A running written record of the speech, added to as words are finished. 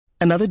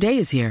Another day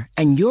is here,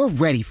 and you're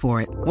ready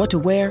for it. What to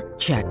wear?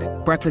 Check.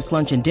 Breakfast,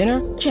 lunch, and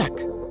dinner? Check.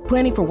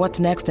 Planning for what's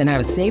next and how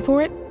to save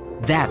for it?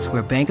 That's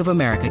where Bank of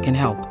America can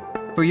help.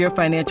 For your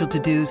financial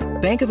to-dos,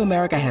 Bank of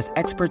America has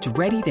experts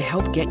ready to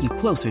help get you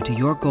closer to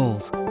your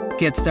goals.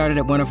 Get started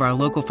at one of our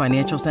local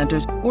financial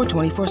centers or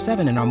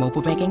 24/7 in our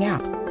mobile banking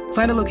app.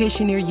 Find a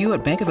location near you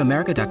at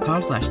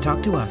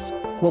bankofamerica.com/talktous.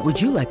 What would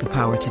you like the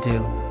power to do?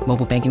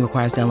 Mobile banking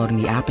requires downloading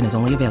the app and is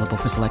only available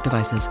for select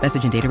devices.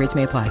 Message and data rates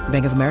may apply.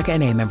 Bank of America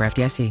N.A., member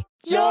FDIC.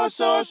 Your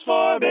source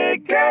for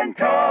Big Ten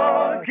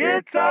talk.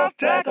 It's Off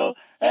Tackle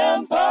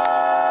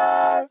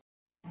Empire.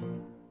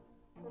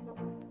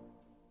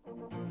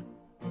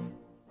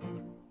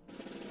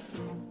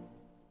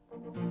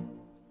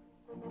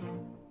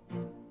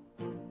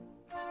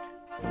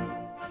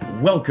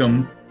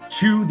 Welcome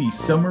to the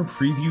summer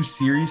preview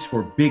series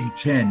for Big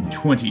Ten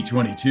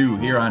 2022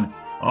 here on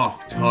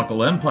Off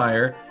Tackle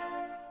Empire,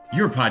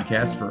 your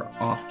podcast for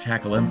Off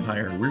Tackle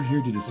Empire. We're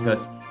here to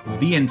discuss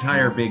the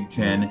entire Big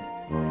Ten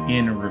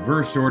in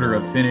reverse order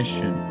of finish,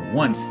 and for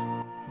once,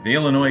 the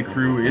Illinois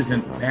crew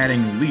isn't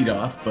batting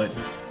leadoff, but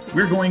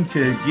we're going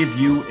to give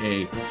you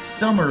a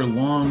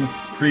summer-long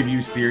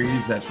preview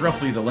series that's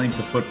roughly the length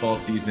of football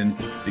season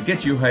to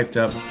get you hyped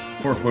up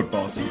for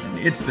football season.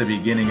 It's the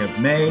beginning of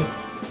May,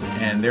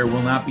 and there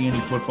will not be any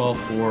football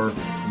for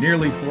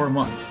nearly 4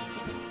 months.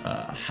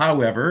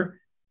 However,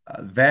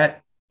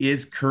 that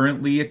is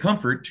currently a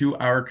comfort to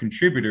our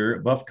contributor,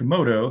 Buff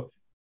Komodo,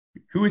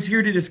 who is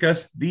here to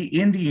discuss the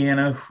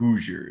Indiana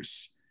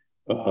Hoosiers.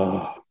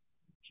 Now,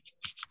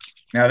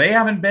 they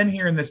haven't been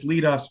here in this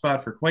leadoff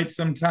spot for quite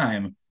some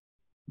time,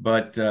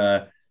 but,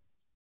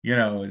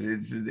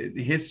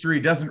 history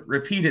doesn't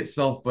repeat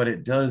itself, but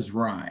it does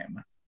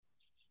rhyme.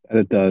 That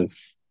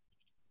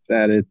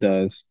it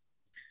does.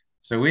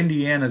 So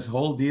Indiana's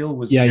whole deal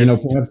was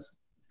perhaps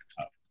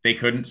they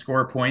couldn't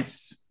score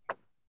points,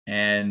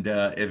 and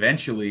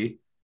eventually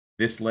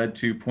this led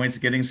to points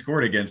getting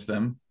scored against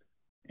them.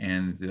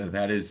 And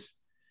that is...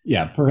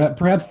 Yeah,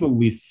 perhaps the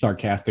least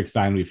sarcastic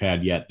sign we've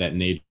had yet that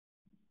nature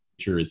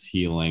is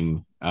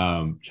healing.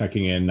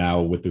 Checking in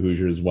now with the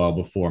Hoosiers well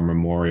before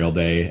Memorial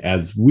Day,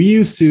 as we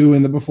used to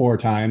in the before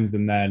times.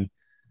 And then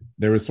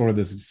there was sort of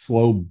this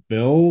slow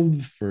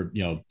build for,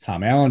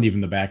 Tom Allen,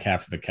 even the back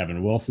half of the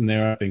Kevin Wilson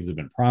era. Things have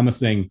been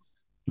promising,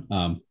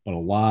 but a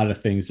lot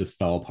of things just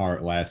fell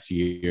apart last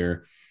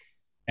year.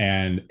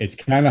 And it's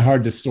kind of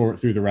hard to sort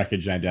through the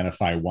wreckage and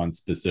identify one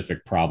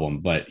specific problem.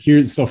 But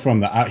here's what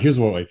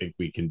I think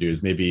we can do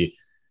is maybe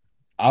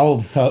I'll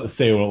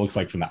say what it looks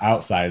like from the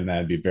outside, and then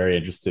I'd be very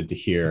interested to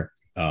hear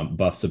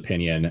Buff's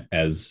opinion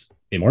as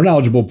a more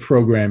knowledgeable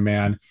program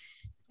man.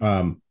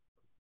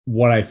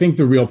 What I think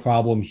the real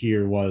problem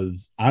here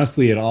was,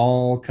 honestly, it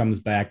all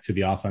comes back to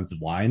the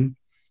offensive line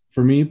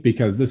for me,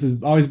 because this has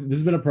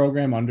been a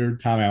program under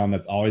Tom Allen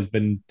that's always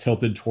been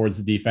tilted towards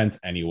the defense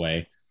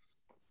anyway.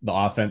 The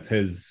offense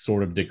has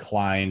sort of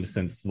declined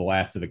since the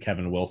last of the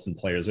Kevin Wilson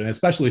players, and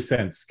especially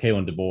since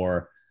Kalen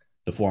DeBoer,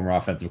 the former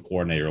offensive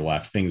coordinator,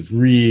 left. Things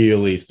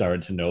really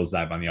started to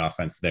nosedive on the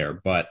offense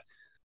there. But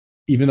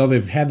even though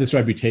they've had this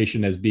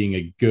reputation as being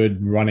a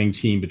good running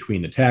team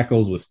between the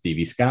tackles with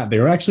Stevie Scott, they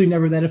were actually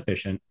never that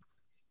efficient.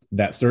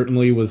 That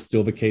certainly was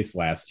still the case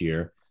last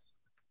year.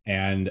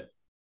 And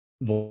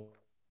the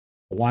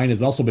line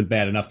has also been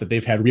bad enough that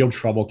they've had real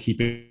trouble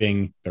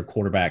keeping their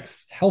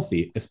quarterbacks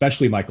healthy,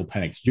 especially Michael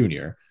Penix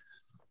Jr.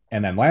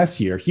 And then last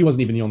year, he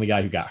wasn't even the only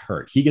guy who got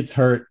hurt. He gets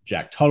hurt.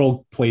 Jack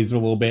Tuttle plays a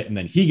little bit, and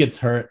then he gets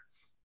hurt.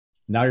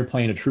 Now you're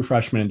playing a true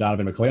freshman in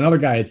Donovan McClain. Another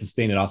guy had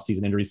sustained an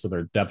offseason injury, so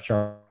their depth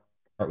chart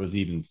was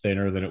even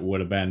thinner than it would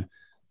have been.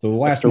 So the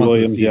last month of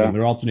the season,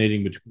 they're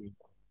alternating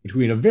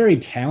between a very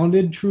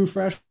talented true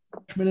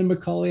freshman in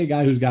McCauley, a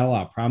guy who's got a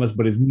lot of promise,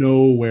 but is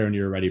nowhere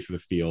near ready for the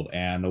field,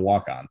 and a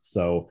walk-on.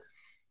 So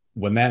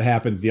when that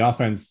happens, the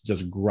offense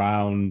just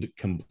ground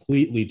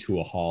completely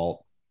to a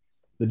halt.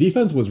 The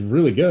defense was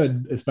really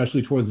good,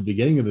 especially towards the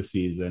beginning of the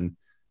season.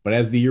 But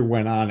as the year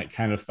went on, it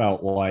kind of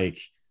felt like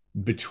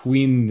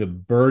between the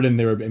burden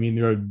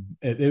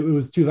it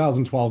was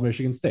 2012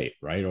 Michigan State,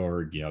 right?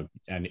 Or,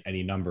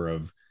 any number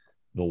of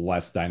the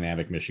less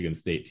dynamic Michigan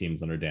State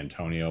teams under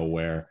D'Antonio,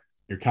 where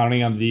you're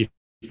counting on the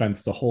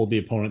defense to hold the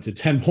opponent to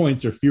 10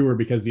 points or fewer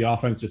because the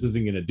offense just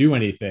isn't going to do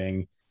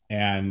anything.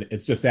 And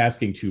it's just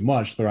asking too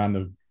much. They're on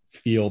the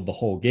field the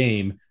whole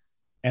game.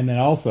 And then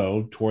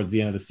also towards the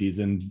end of the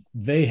season,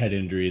 they had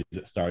injuries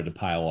that started to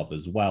pile up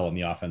as well, and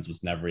the offense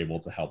was never able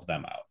to help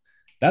them out.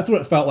 That's what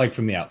it felt like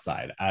from the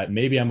outside.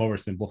 Maybe I'm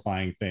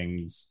oversimplifying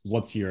things.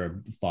 What's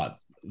your thought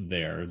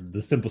there?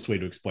 The simplest way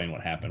to explain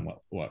what happened,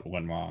 what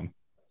went wrong.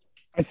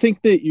 I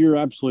think that you're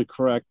absolutely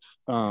correct.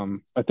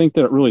 I think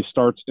that it really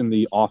starts in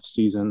the off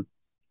season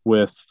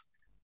with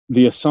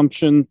the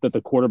assumption that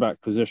the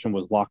quarterback position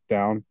was locked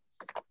down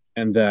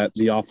and that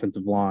the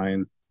offensive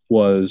line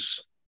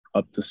was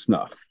up to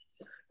snuff.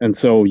 And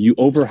so you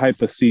overhype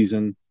the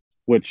season,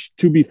 which,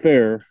 to be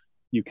fair,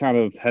 you kind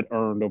of had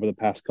earned over the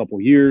past couple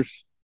of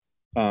years.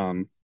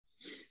 You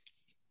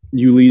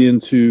lead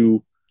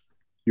into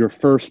your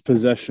first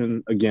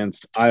possession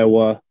against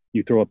Iowa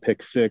you throw a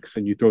pick six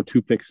and you throw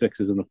 2 pick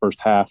sixes in the first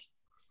half.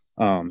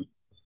 I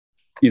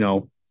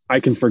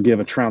can forgive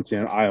a trouncing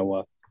in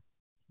Iowa.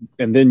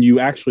 And then you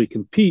actually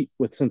compete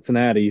with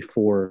Cincinnati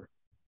for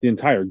the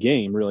entire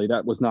game. Really,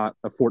 that was not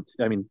a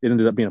 14. I mean, it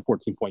ended up being a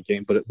 14-point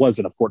game, but it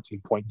wasn't a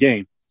 14-point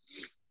game.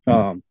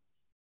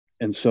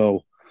 And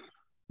so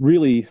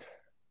really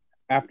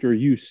after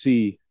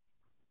UC,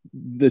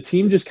 the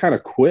team just kind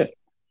of quit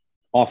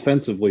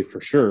offensively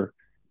for sure.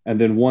 And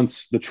then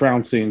once the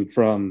trouncing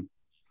from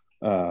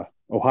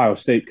Ohio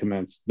State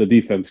commenced, the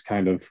defense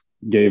kind of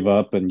gave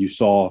up, and you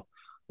saw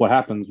what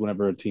happens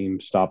whenever a team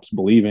stops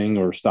believing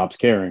or stops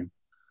caring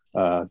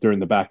during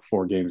the back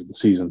 4 games of the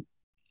season.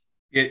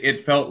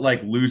 It felt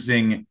like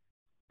losing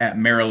at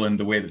Maryland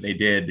the way that they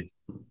did.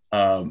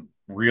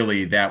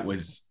 Really, that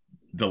was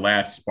the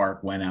last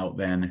spark went out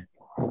then.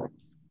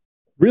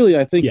 Really,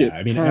 I think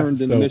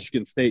turned in the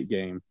Michigan State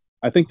game.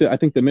 I think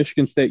the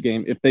Michigan State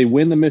game, if they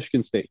win the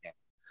Michigan State game,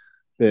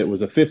 it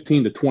was a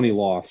 15-20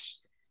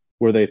 loss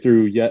where they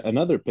threw yet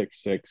another pick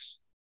six.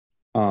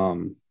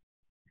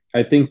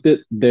 I think that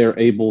they're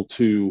able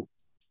to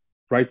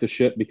right the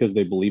ship because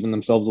they believe in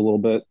themselves a little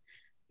bit.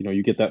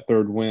 You get that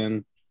 3rd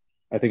win.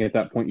 I think at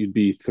that point you'd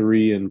be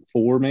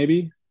 3-4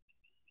 maybe.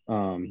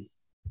 I'm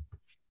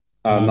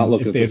not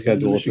looking at the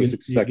schedule. If the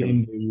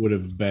second game, would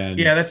have been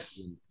that's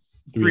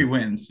 3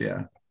 wins.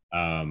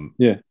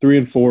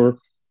 3-4.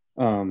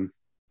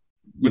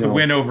 With a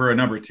win over a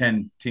number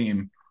 10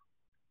 team.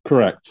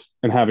 Correct.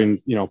 And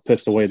having,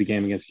 pissed away the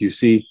game against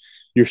UC,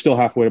 you're still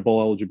halfway to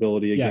bowl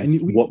eligibility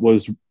against what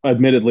was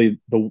admittedly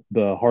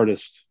the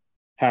hardest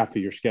half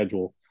of your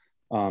schedule.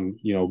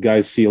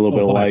 Guys see a little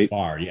bit of light.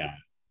 Far, yeah.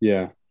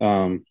 Yeah.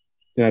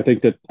 And I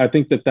think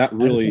that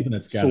really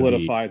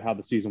solidified how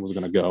the season was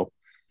going to go.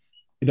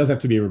 It does have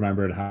to be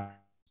remembered how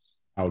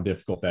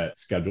difficult that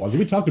schedule was.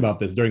 We talked about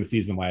this during the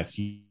season last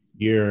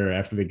year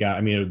after they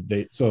got,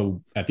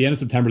 so at the end of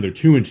September, they're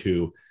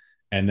 2-2,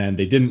 and then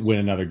they didn't win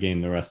another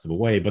game the rest of the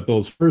way. But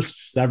those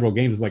first several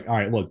games is like, all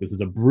right, look, this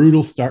is a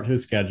brutal start to the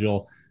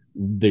schedule.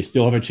 They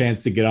still have a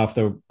chance to get off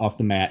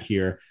the mat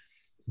here.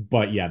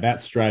 But yeah, that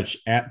stretch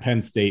at Penn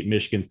State,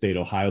 Michigan State,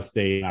 Ohio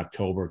State in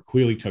October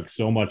clearly took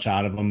so much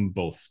out of them,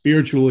 both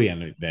spiritually,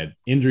 and they had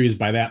injuries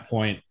by that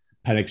point.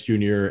 Penix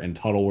Jr. and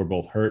Tuttle were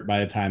both hurt by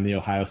the time the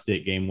Ohio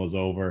State game was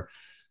over.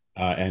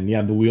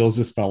 The wheels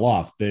just fell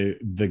off. The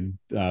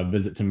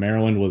visit to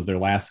Maryland was their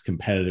last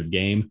competitive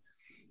game.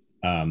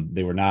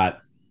 They were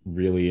not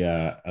really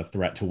a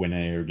threat to win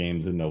any of their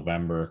games in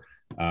November.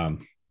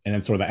 And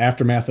then sort of the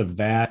aftermath of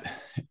that,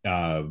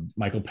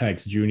 Michael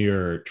Penix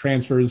Jr.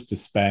 transfers to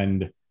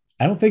spend,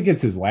 I don't think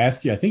it's his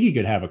last year. I think he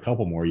could have a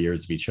couple more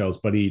years if he chose,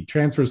 but he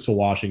transfers to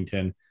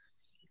Washington.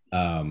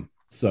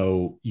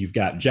 So you've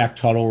got Jack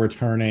Tuttle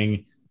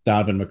returning,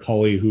 Donovan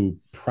McCulley, who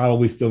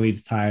probably still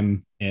needs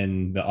time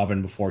in the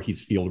oven before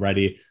he's field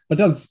ready, but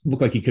does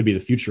look like he could be the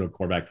future of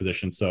quarterback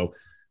position. So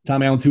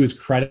Tom Allen, to his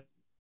credit,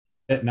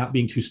 not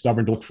being too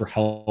stubborn to look for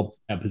help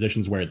at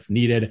positions where it's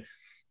needed,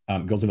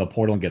 goes into the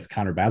portal and gets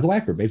Connor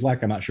Bazelak or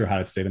Bazelak. I'm not sure how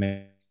to say the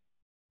name.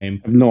 I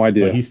have no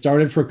idea. But he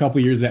started for a couple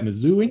of years at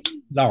Mizzou.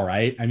 He's all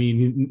right. I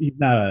mean, he's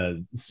not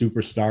a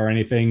superstar or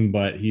anything,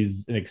 but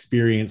he's an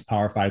experienced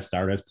Power 5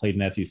 starter, has played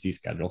an SEC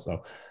schedule.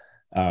 So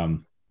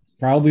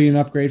probably an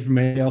upgrade from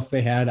anything else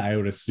they had. I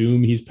would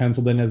assume he's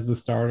penciled in as the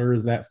starter.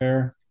 Is that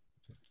fair?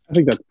 I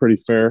think that's pretty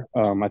fair.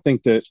 I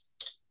think that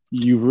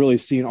you've really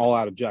seen all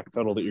out of Jack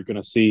Tuttle that you're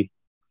going to see,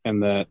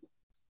 and that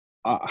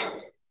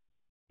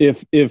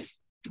if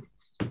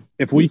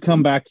we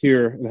come back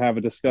here and have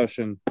a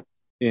discussion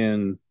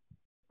in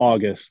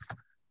August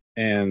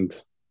and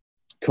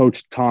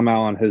Coach Tom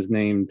Allen has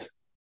named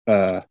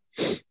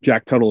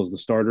Jack Tuttle as the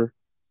starter,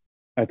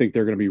 I think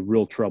they're going to be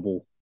real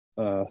troubles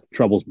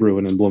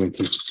brewing in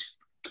Bloomington.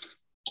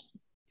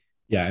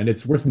 Yeah, and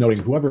it's worth noting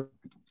whoever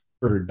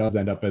does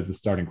end up as the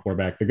starting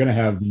quarterback, they're going to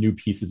have new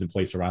pieces in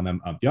place around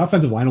them. The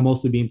offensive line will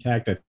mostly be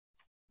intact. I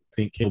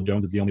think Caleb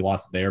Jones is the only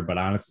loss there, but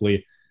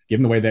honestly,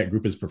 given the way that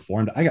group has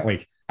performed,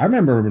 I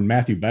remember when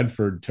Matthew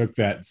Bedford took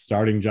that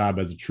starting job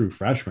as a true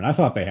freshman, I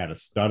thought they had a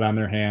stud on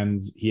their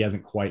hands. He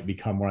hasn't quite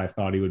become what I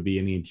thought he would be,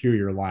 and the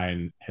interior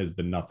line has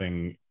been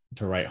nothing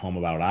to write home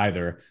about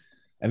either.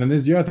 And then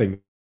there's the other thing.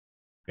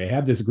 They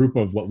had this group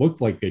of what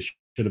looked like they should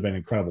have been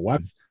incredible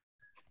weapons.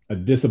 A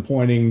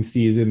disappointing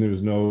season. There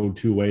was no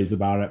two ways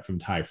about it from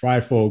Ty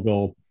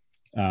Freifogel.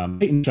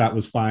 Peyton Shot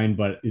was fine,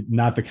 but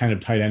not the kind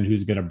of tight end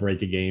who's going to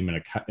break a game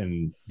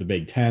in the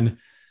Big Ten.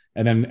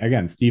 And then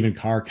again, Stephen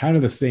Carr, kind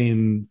of the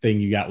same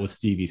thing you got with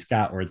Stevie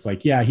Scott, where it's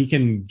like, yeah, he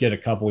can get a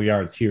couple of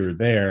yards here or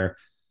there,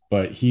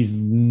 but he's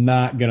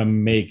not going to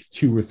make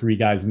 2 or 3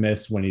 guys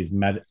miss when he's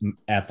met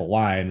at the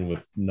line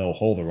with no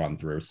hole to run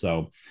through.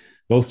 So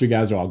those 3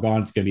 guys are all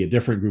gone. It's going to be a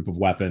different group of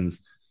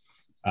weapons.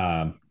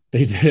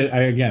 They did,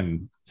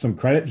 again, some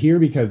credit here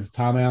because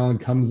Tom Allen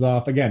comes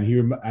off,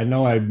 again, I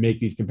know I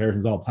make these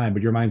comparisons all the time,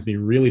 but he reminds me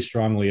really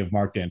strongly of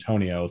Mark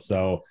D'Antonio.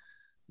 So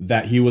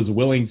that he was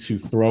willing to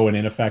throw an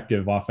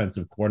ineffective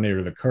offensive coordinator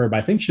to the curb,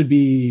 I think should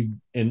be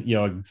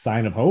a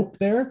sign of hope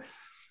there.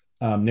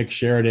 Nick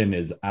Sheridan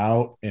is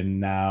out, and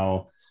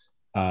now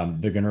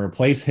They're going to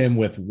replace him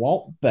with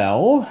Walt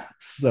Bell.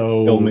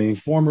 So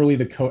formerly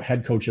the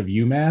head coach of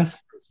UMass.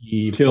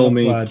 He kill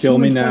me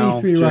now.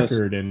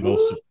 Record in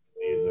most of the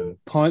season.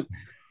 Punt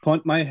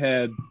my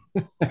head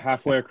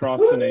halfway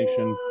across the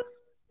nation.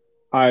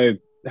 I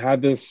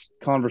had this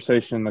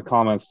conversation in the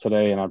comments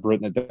today, and I've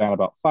written it down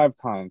about 5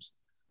 times.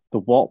 The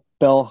Walt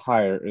Bell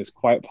hire is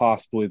quite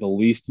possibly the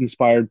least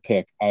inspired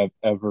pick I've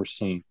ever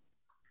seen.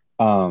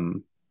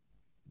 Tom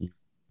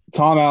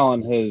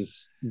Allen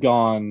has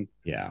gone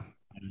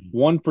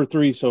 1 for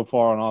 3 so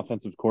far on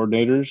offensive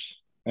coordinators,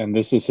 and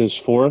this is his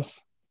 4th.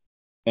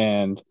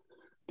 And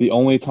the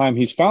only time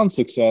he's found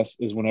success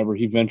is whenever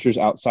he ventures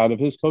outside of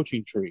his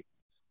coaching tree.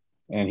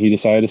 And he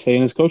decided to stay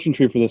in his coaching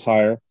tree for this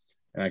hire.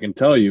 And I can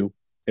tell you,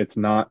 it's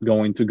not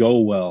going to go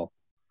well.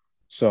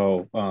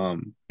 So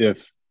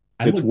if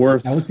it's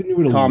worth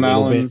Tom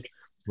Allen,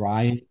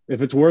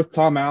 if it's worth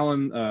Tom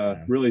Allen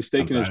really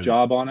staking his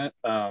job on it,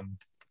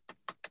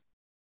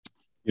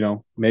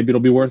 maybe it'll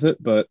be worth it.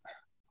 But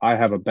I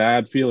have a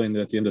bad feeling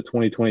that at the end of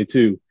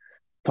 2022,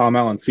 Tom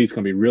Allen's seat's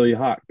going to be really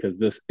hot because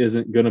this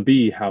isn't going to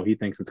be how he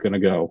thinks it's going to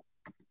go.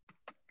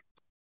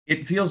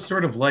 It feels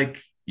sort of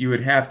like you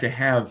would have to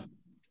have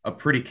a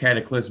pretty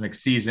cataclysmic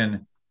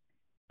season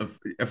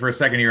for a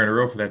second year in a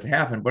row for that to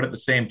happen. But at the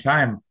same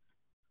time,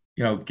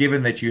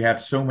 given that you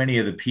have so many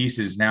of the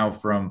pieces now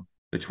from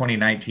the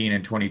 2019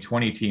 and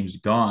 2020 teams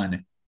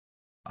gone,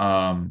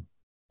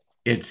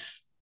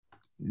 it's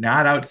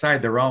not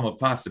outside the realm of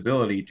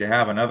possibility to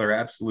have another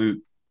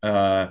absolute,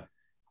 for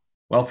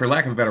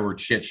lack of a better word,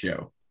 shit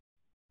show.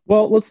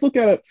 Well, let's look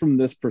at it from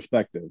this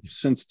perspective.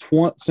 Since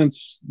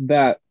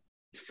that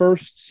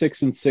first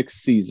 6-6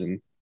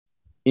 season,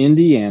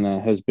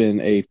 Indiana has been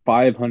a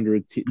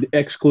 500 team,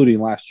 excluding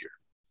last year.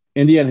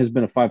 Indiana has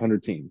been a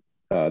 500 team.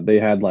 They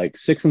had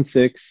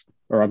 6-6,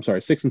 or I'm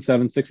sorry,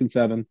 6-7,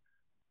 6-7,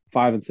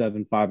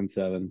 5-7,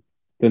 5-7.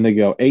 Then they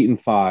go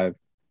 8-5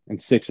 and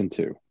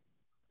 6-2.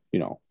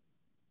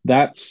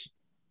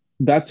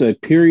 That's a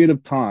period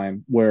of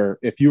time where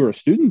if you're a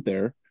student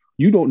there,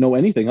 you don't know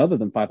anything other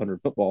than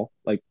 500 football.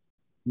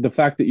 The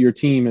fact that your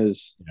team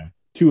is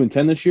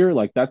 2-10 this year,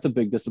 that's a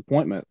big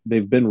disappointment.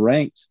 They've been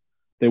ranked.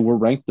 They were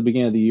ranked at the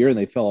beginning of the year and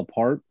they fell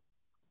apart.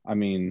 I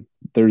mean,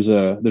 there's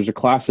a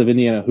class of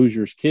Indiana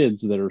Hoosiers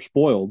kids that are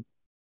spoiled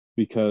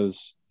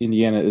because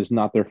Indiana is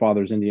not their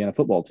father's Indiana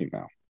football team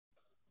now.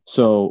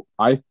 So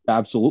I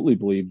absolutely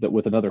believe that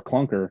with another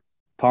clunker,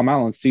 Tom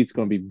Allen's seat's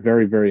going to be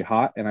very, very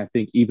hot. And I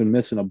think even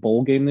missing a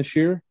bowl game this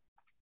year,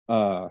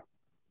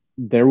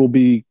 there will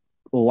be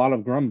a lot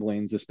of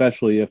grumblings,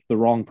 especially if the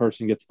wrong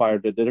person gets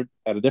fired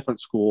at a different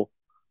school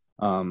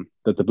that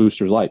the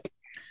boosters like.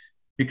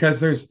 Because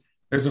there's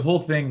a whole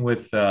thing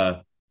with,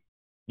 that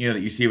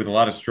you see with a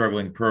lot of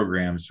struggling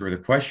programs where the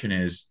question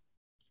is,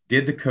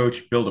 did the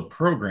coach build a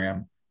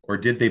program or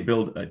did they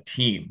build a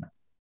team?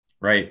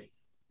 Right.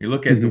 You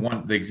look at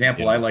the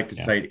example I like to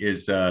cite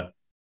is,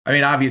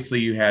 obviously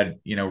you had,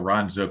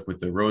 Ron Zook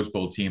with the Rose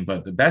Bowl team,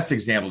 but the best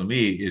example to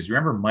me is,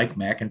 remember Mike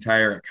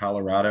McIntyre at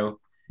Colorado?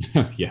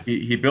 Yes.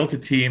 He built a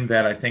team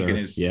that I think in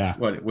his,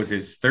 what was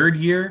his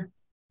 3rd year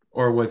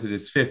or was it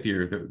his 5th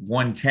year, that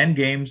won 10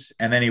 games.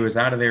 And then he was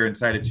out of there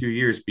inside of 2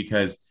 years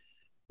because,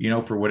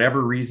 for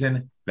whatever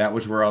reason, that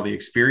was where all the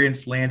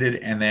experience landed.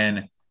 And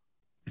then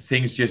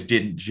things just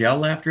didn't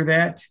gel after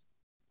that.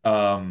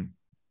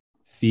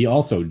 See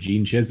also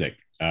Gene Chizik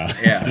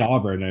at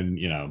Auburn.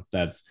 And,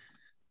 that's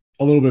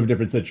a little bit of a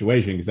different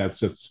situation because that's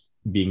just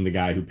being the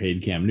guy who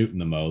paid Cam Newton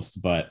the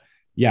most. But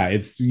yeah,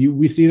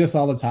 we see this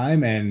all the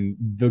time. And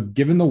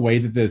given the way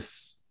that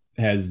this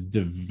has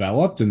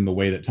developed and the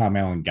way that Tom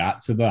Allen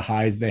got to the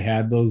highs they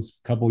had those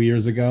couple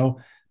years ago,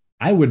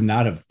 I would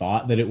not have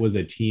thought that it was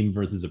a team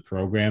versus a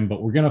program,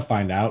 but we're going to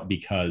find out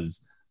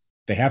because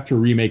they have to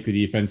remake the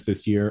defense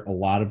this year, a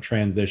lot of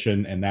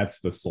transition, and that's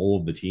the soul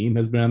of the team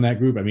has been on that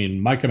group. I mean,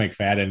 Micah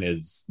McFadden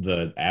is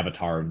the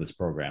avatar of this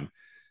program.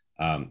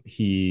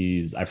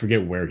 I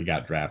forget where he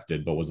got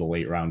drafted, but was a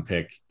late round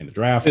pick in the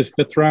draft. His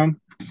 5th round.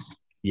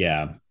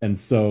 Yeah. And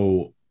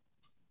so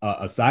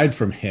aside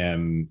from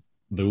him,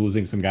 they're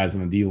losing some guys on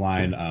the D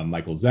line,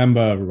 Michael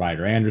Zemba,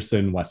 Ryder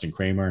Anderson, Weston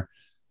Kramer,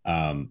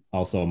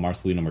 also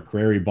Marcelino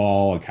McCrary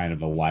Ball, a kind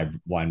of a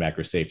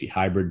linebacker safety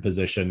hybrid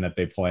position that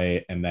they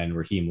play. And then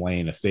Raheem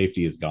Lane, a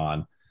safety, is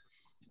gone.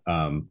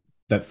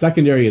 That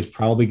secondary is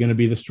probably going to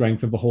be the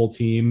strength of the whole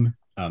team.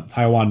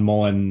 Tywone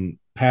Mullen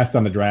passed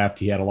on the draft.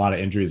 He had a lot of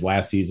injuries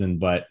last season,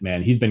 but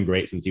man, he's been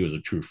great since he was a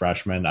true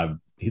freshman.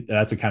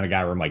 That's the kind of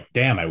guy where I'm like,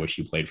 damn, I wish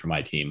he played for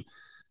my team.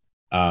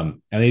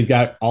 And he's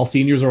got all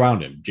seniors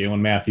around him, Jalen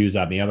Matthews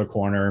on the other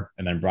corner,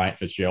 and then Bryant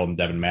Fitzgerald and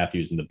Devin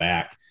Matthews in the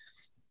back.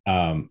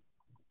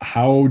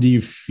 How do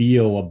you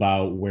feel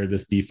about where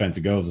this defense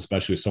goes,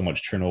 especially with so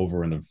much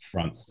turnover in the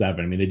front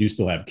 7? I mean, they do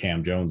still have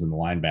Cam Jones in the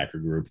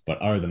linebacker group, but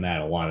other than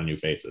that, a lot of new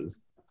faces.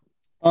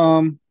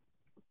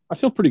 I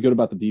feel pretty good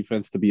about the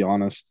defense, to be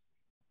honest.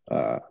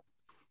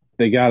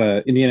 They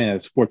got Indiana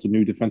Sports a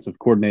new defensive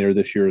coordinator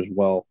this year as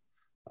well.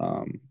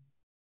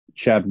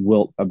 Chad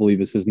Wilt, I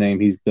believe is his name.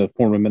 He's the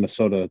former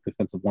Minnesota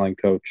defensive line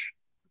coach.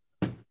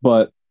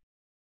 But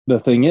the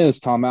thing is,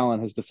 Tom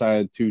Allen has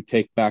decided to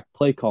take back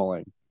play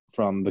calling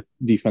from the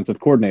defensive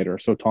coordinator.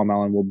 So Tom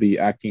Allen will be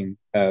acting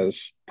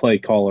as play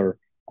caller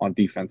on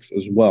defense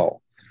as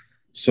well.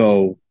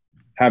 So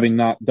having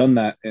not done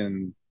that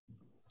in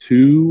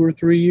 2 or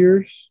 3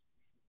 years,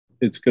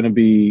 it's going to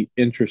be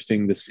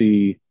interesting to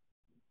see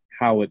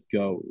how it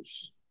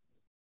goes.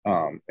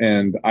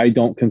 And I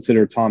don't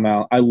consider Tom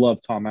Allen – I love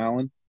Tom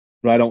Allen,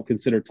 but I don't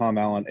consider Tom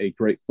Allen a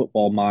great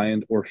football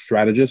mind or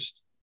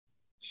strategist.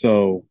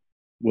 So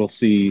we'll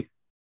see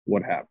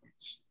what happens.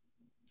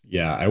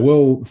 Yeah, I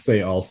will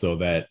say also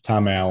that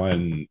Tom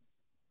Allen,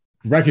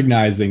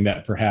 recognizing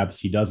that perhaps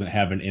he doesn't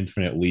have an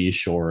infinite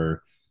leash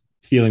or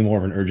feeling more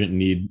of an urgent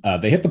need,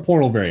 they hit the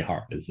portal very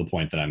hard is the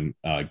point that I'm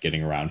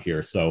getting around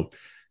here. So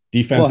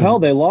defense. Well, hell,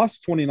 they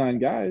lost 29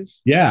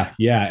 guys. Yeah.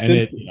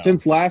 And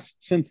since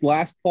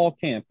last fall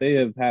camp, they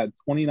have had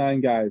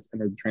 29 guys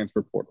enter the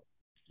transfer portal.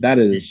 That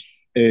is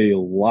a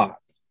lot.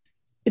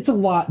 It's a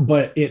lot,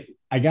 but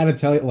I got to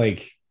tell you,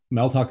 like,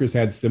 Mel Tucker's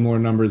had similar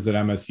numbers at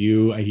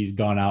MSU. He's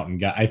gone out and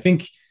got, I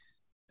think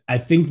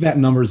that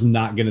number's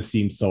not going to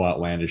seem so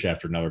outlandish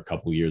after another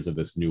couple of years of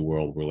this new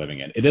world we're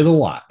living in. It is a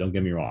lot. Don't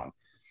get me wrong.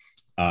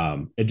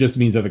 It just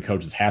means that the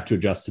coaches have to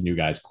adjust to new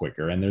guys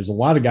quicker. And there's a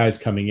lot of guys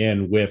coming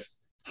in with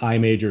high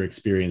major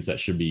experience that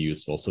should be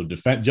useful. So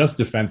just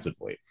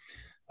defensively,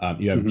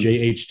 you have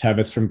J.H.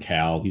 Tevis from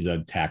Cal. He's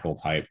a tackle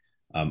type.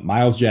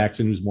 Miles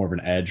Jackson, who's more of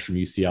an edge from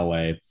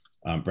UCLA.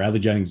 Bradley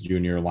Jennings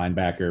Jr.,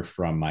 linebacker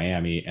from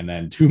Miami, and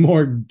then 2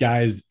 more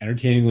guys,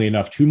 entertainingly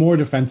enough, 2 more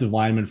defensive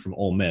linemen from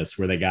Ole Miss,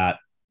 where they got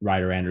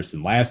Ryder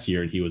Anderson last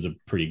year, and he was a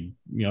pretty,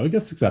 I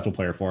guess, successful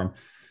player for him.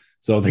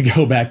 So they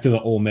go back to the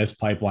Ole Miss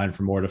pipeline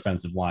for more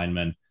defensive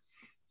linemen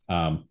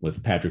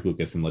with Patrick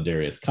Lucas and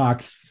Ladarius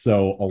Cox.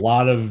 So a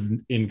lot of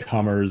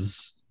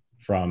incomers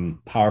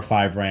from Power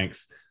 5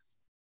 ranks.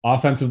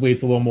 Offensively,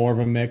 it's a little more of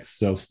a mix.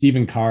 So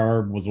Stephen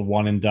Carr was a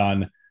one and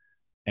done.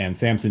 And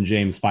Samson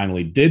James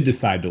finally did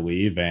decide to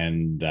leave,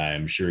 and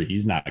I'm sure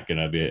he's not going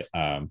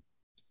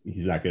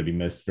to be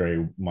missed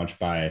very much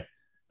by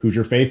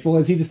Hoosier faithful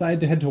as he decided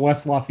to head to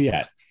West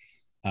Lafayette.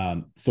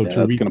 So that's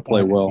going to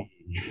play well.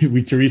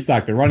 To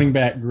restock the running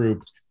back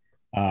group,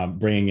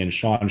 bringing in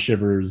Sean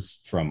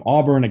Shivers from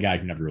Auburn, a guy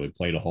who never really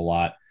played a whole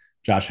lot,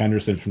 Josh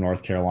Henderson from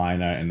North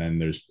Carolina, and then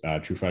there's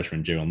true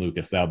freshman Jalen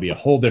Lucas. That'll be a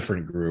whole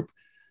different group.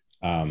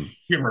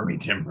 Humor me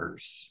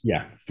timbers.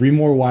 Yeah, 3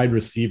 more wide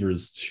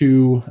receivers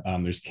too.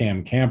 There's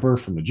Cam Camper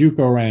from the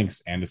JUCO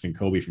ranks, Anderson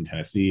Kobe from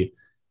Tennessee,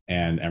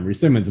 and Emory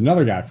Simmons,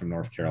 another guy from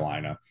North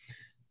Carolina.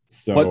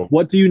 So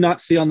what do you not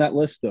see on that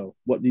list, though?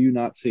 What do you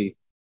not see?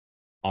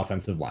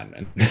 Offensive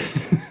linemen.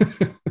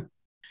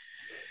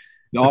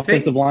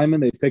 Offensive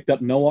linemen. They picked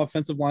up no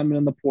offensive linemen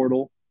in the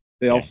portal.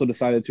 They also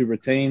decided to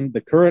retain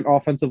the current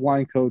offensive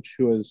line coach,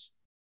 who has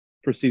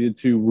proceeded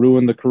to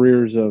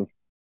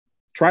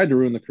tried to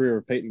ruin the career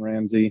of Peyton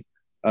Ramsey,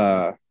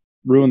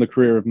 ruin the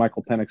career of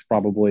Michael Penix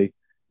probably,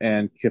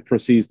 and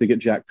proceeds to get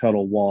Jack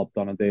Tuttle walloped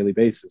on a daily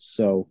basis.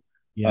 So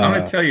I'm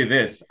going to tell you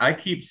this. I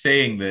keep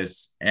saying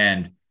this,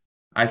 and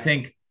I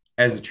think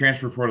as the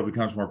transfer portal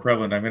becomes more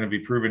prevalent, I'm going to be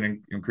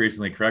proven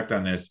increasingly correct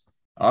on this.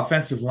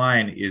 Offensive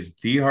line is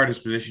the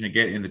hardest position to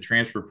get in the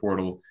transfer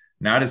portal,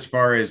 not as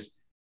far as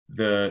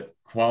the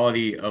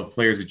quality of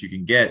players that you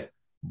can get,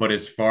 but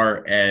as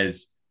far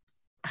as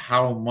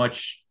how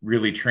much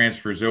really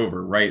transfers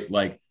over, right?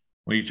 Like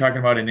when you're talking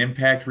about an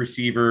impact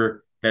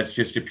receiver that's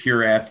just a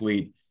pure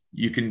athlete,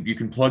 you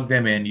can plug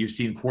them in. You've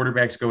seen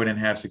quarterbacks go in and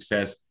have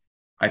success.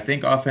 I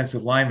think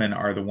offensive linemen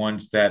are the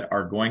ones that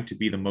are going to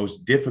be the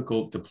most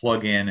difficult to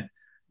plug in,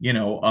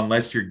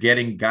 unless you're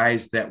getting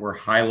guys that were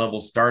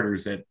high-level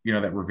starters that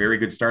were very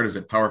good starters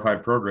at Power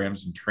 5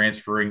 programs and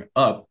transferring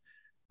up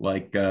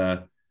like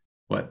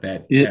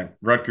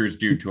Rutgers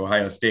do to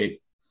Ohio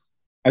State.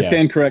 I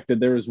stand corrected.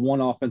 There was one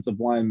offensive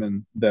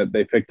lineman that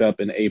they picked up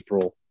in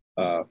April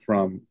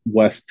from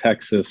West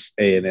Texas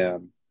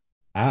A&M.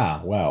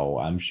 Well,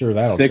 I'm sure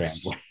that'll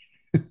translate.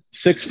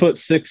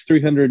 6'6",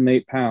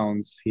 308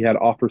 pounds. He had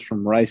offers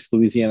from Rice,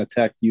 Louisiana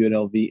Tech,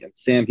 UNLV, and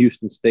Sam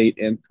Houston State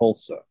and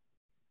Tulsa.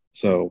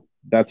 So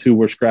that's who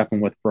we're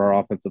scrapping with for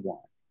our offensive line.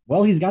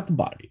 Well, he's got the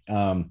body.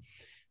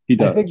 He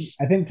does.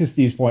 I think to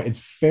Steve's point, it's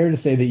fair to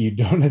say that you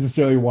don't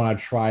necessarily want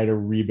to try to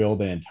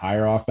rebuild an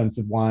entire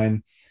offensive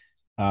line.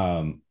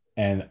 And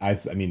I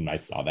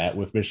saw that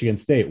with Michigan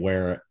State,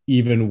 where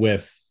even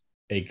with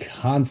a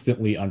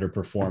constantly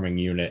underperforming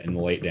unit in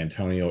the late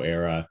D'Antonio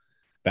era,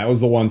 that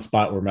was the one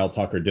spot where Mel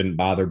Tucker didn't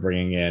bother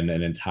bringing in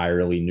an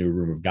entirely new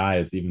room of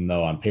guys, even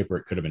though on paper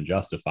it could have been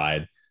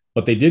justified.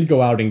 But they did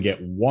go out and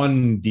get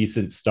one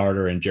decent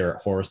starter in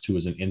Jarrett Horst, who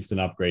was an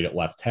instant upgrade at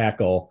left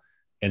tackle,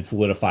 and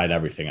solidified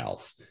everything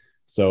else.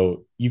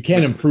 So you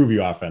can improve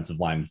your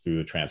offensive line through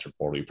the transfer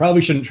portal. You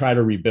probably shouldn't try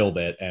to rebuild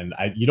it. And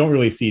you don't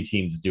really see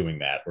teams doing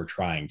that or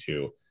trying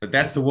to. But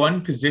that's the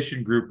one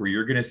position group where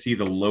you're going to see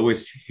the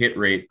lowest hit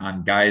rate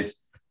on guys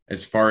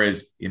as far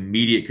as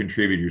immediate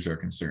contributors are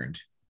concerned.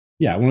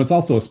 Yeah, when it's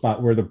also a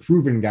spot where the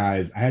proven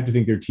guys, I have to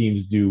think their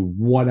teams do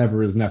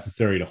whatever is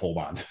necessary to hold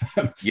on to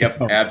them.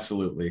 Yep,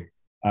 absolutely.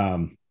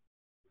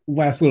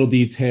 last little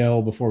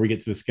detail before we get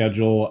to the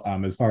schedule,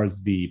 as far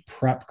as the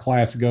prep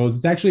class goes,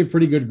 it's actually a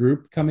pretty good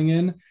group coming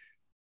in.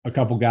 A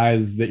couple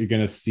guys that you're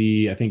going to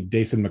see. I think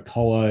Dason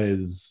McCullough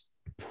is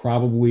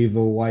probably the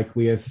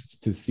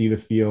likeliest to see the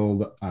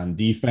field on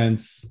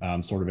defense,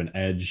 sort of an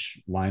edge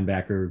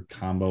linebacker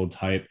combo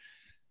type.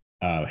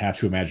 Have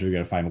to imagine they're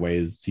going to find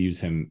ways to use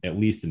him at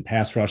least in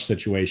pass rush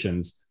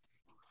situations.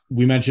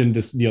 We mentioned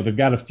this, they've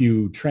got a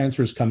few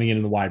transfers coming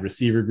in the wide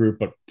receiver group,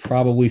 but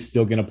probably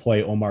still going to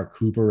play Omar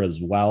Cooper as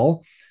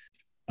well.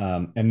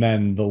 And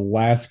then the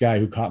last guy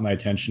who caught my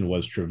attention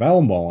was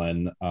Travell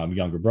Mullen,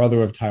 younger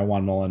brother of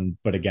Taiwan Mullen.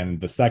 But again,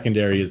 the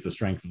secondary is the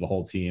strength of the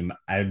whole team.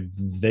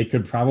 They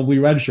could probably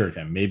redshirt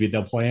him. Maybe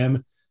they'll play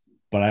him,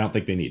 but I don't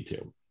think they need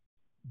to.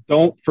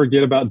 Don't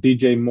forget about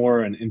DJ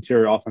Moore, an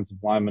interior offensive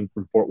lineman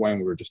from Fort Wayne.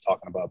 We were just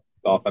talking about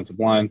the offensive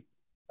line.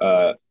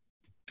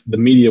 The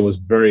media was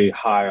very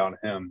high on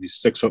him. He's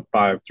 6'5",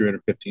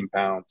 315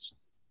 pounds.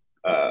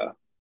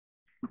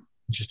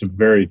 Just a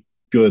very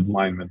good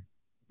lineman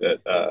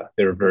that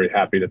they were very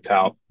happy to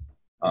tout.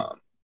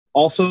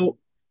 Also,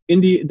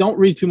 don't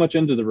read too much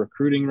into the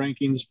recruiting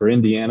rankings for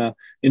Indiana.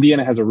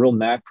 Indiana has a real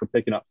knack for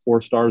picking up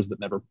 4 stars that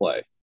never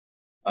play.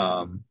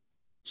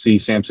 See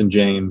Samson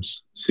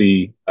James,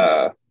 see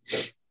the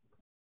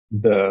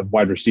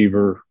wide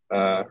receiver,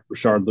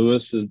 Rashard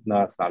Lewis.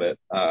 That's not it.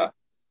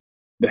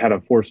 They had a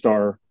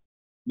 4-star.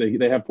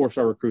 They have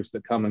 4-star recruits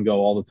that come and go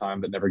all the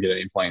time that never get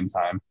any playing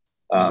time.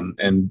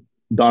 And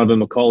Donovan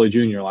McCauley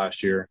Jr.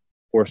 last year,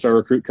 4-star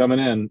recruit coming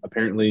in.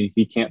 Apparently,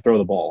 he can't throw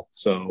the ball.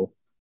 So,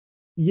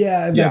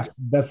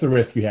 that's the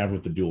risk you have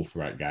with the dual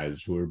threat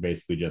guys who are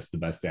basically just the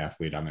best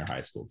athlete on their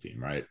high school team,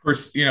 right? Of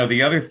course,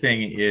 the other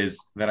thing is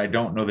that I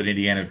don't know that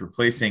Indiana is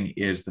replacing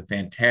is the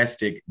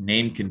fantastic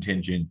name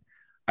contingent.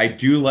 I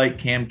do like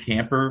Cam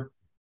Camper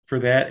for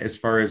that as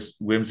far as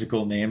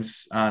whimsical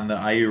names on the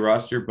IU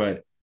roster,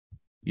 but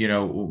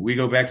we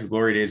go back to the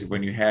glory days of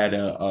when you had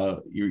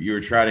you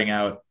were trotting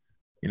out,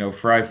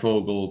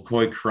 Freifogel,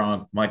 Coy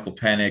Cronk, Michael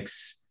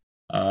Penix,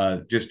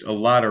 just a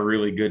lot of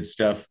really good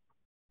stuff.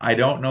 I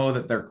don't know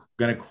that they're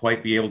going to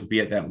quite be able to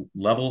be at that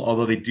level,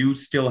 although they do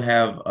still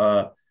have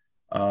oh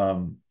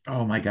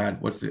my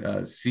God, what's the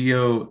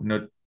CEO?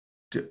 No,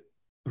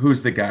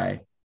 who's the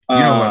guy? You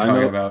know what I'm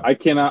talking about. I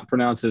cannot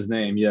pronounce his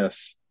name.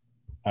 Yes.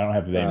 I don't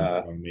have the name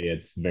in front of me.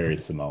 It's very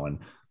Samoan.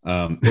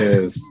 It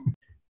is.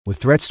 With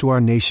threats to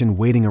our nation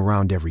waiting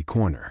around every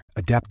corner,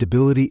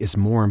 adaptability is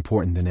more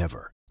important than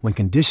ever. When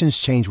conditions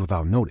change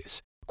without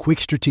notice, quick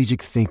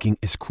strategic thinking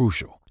is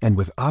crucial. And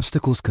with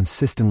obstacles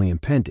consistently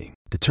impending,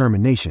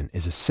 determination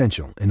is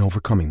essential in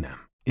overcoming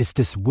them. It's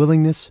this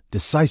willingness,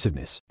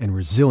 decisiveness, and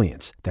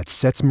resilience that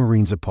sets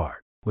Marines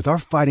apart. With our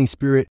fighting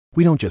spirit,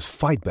 we don't just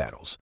fight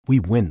battles, we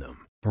win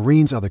them.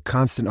 Marines are the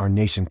constant our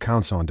nation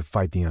counts on to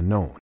fight the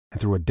unknown. And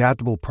through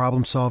adaptable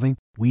problem solving,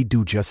 we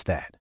do just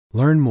that.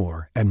 Learn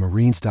more at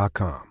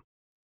marines.com.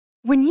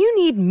 When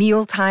you need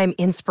mealtime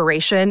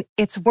inspiration,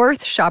 it's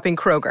worth shopping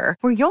Kroger,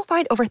 where you'll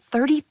find over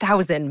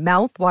 30,000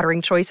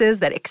 mouth-watering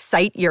choices that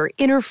excite your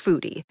inner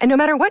foodie. And no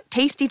matter what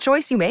tasty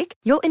choice you make,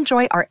 you'll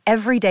enjoy our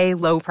everyday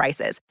low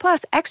prices,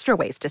 plus extra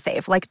ways to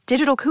save, like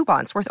digital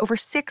coupons worth over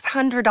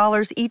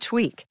 $600 each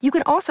week. You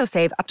can also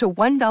save up to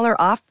 $1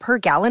 off per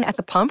gallon at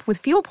the pump with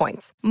fuel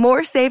points.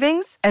 More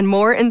savings and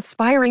more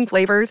inspiring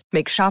flavors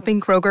make shopping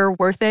Kroger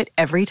worth it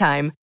every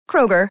time.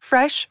 Kroger,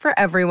 fresh for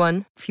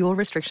everyone. Fuel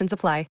restrictions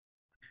apply.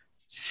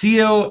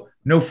 Sio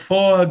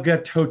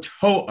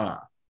Nofoa.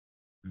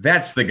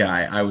 That's the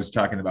guy I was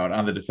talking about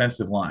on the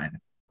defensive line.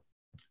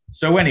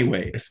 So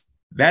anyways,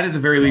 that at the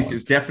very least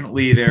is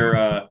definitely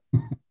their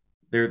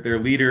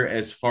leader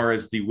as far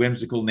as the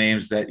whimsical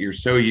names that you're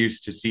so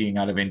used to seeing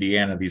out of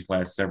Indiana these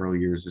last several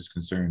years is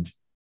concerned.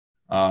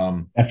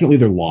 Definitely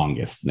their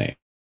longest name.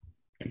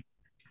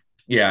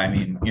 Yeah, I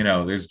mean,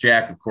 there's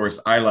Jack, of course.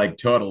 I like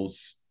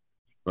Tuttles,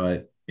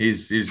 but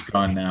he's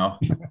gone now.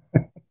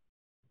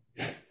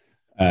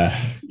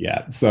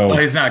 So well,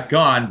 he's not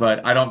gone,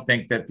 but I don't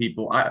think that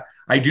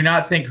I do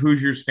not think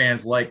Hoosiers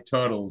fans like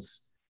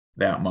Tuttles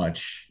that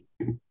much.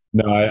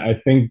 No,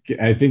 I think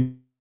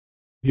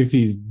if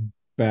he's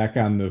back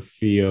on the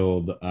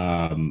field,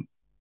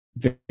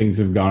 things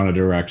have gone a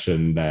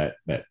direction that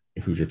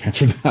Hoosier fans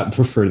would not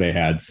prefer they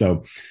had.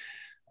 So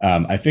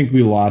I think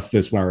we lost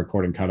this when our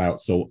recording cut out.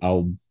 So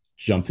I'll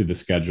jump through the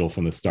schedule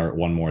from the start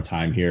one more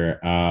time here.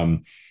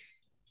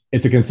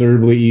 It's a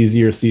considerably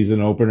easier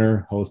season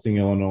opener hosting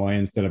Illinois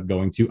instead of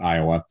going to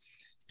Iowa.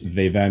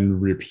 They then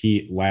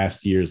repeat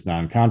last year's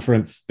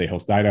non-conference. They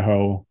host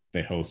Idaho.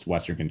 They host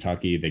Western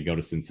Kentucky. They go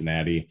to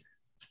Cincinnati.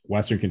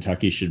 Western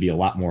Kentucky should be a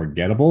lot more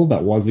gettable.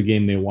 That was a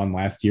game they won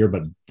last year,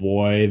 but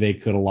boy, they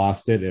could have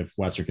lost it if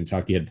Western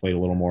Kentucky had played a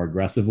little more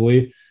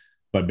aggressively.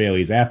 But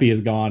Bailey Zappi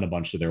is gone. A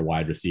bunch of their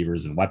wide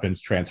receivers and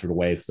weapons transferred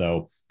away.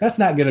 So that's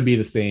not going to be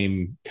the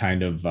same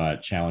kind of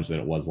challenge that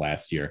it was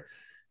last year.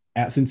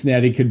 At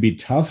Cincinnati could be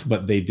tough,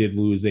 but they did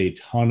lose a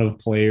ton of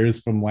players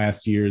from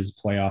last year's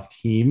playoff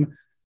team.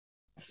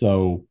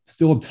 So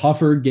still a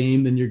tougher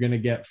game than you're going to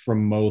get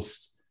from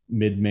most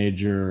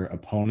mid-major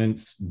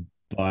opponents,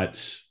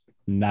 but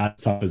not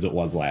as tough as it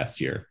was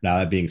last year. Now,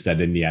 that being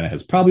said, Indiana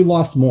has probably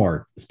lost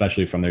more,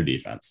 especially from their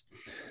defense.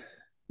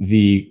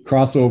 The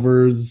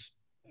crossovers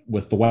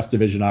with the West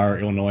Division are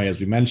Illinois, as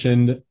we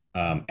mentioned,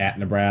 at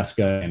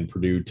Nebraska and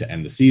Purdue to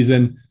end the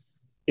season.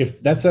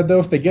 If that said, though,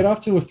 if they get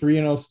off to a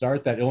 3-0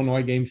 start, that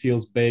Illinois game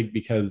feels big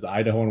because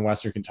Idaho and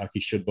Western Kentucky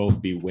should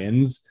both be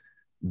wins.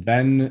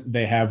 Then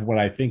they have what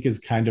I think is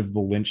kind of the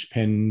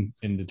linchpin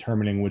in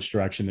determining which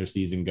direction their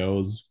season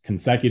goes: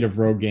 consecutive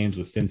road games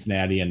with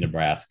Cincinnati and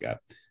Nebraska.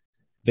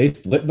 They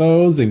split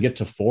those and get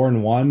to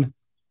 4-1.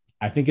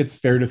 I think it's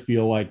fair to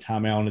feel like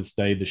Tom Allen has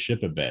steadied the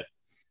ship a bit.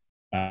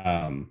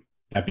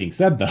 That being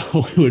said,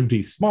 though, it would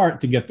be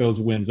smart to get those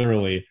wins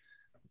early.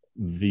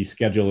 The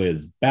schedule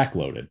is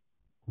backloaded.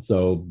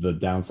 So the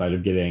downside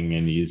of getting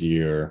an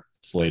easier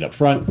slate up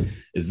front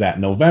is that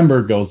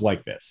November goes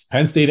like this: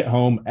 Penn State at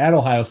home, at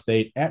Ohio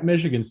State, at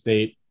Michigan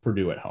State,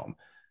 Purdue at home.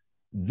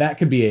 That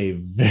could be a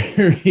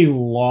very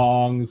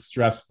long,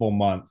 stressful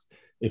month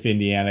if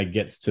Indiana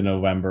gets to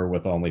November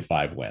with only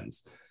 5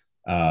 wins.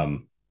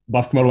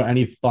 Buff Komodo,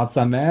 any thoughts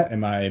on that?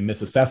 Am I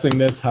misassessing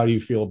this? How do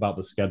you feel about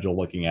the schedule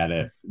looking at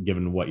it,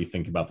 given what you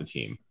think about the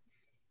team?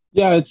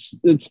 Yeah,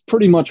 it's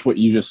pretty much what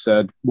you just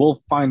said.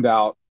 We'll find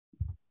out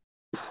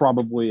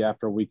probably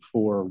after week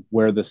 4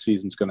 where this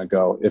season's going to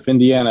go. If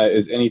Indiana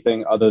is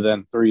anything other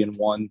than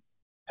 3-1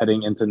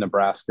 heading into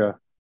Nebraska,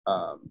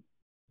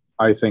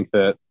 I think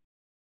that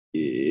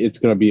it's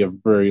going to be a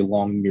very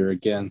long year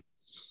again.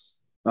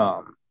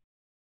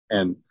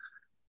 And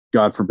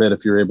God forbid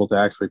if you're able to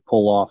actually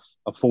pull off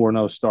a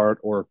 4-0 start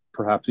or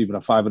perhaps even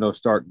a 5-0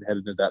 start and head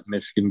into that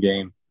Michigan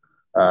game,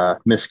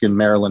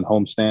 Michigan-Maryland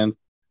homestand,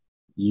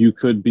 we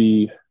could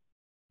be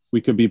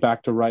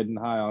back to riding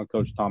high on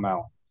Coach Tom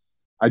Allen.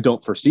 I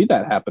don't foresee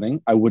that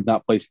happening. I would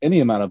not place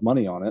any amount of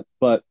money on it,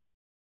 but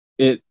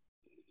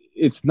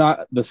it's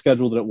not the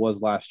schedule that it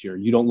was last year.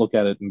 You don't look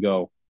at it and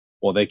go,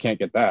 well, they can't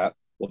get that.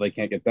 Well, they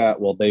can't get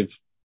that. Well, they've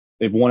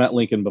won at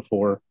Lincoln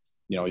before.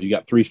 You know, you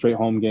got 3 straight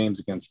home games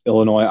against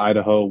Illinois,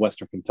 Idaho,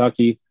 Western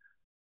Kentucky.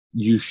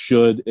 You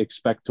should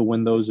expect to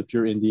win those if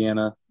you're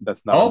Indiana.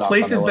 That's not all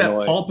places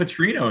that Paul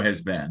Petrino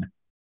has been.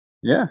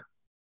 Yeah.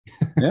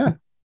 Yeah.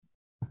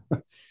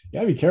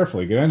 Yeah, be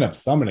careful. You could end up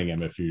summoning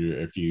him if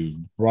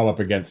you roll up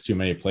against too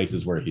many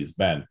places where he's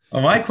been.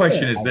 Well, my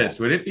question is this: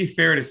 would it be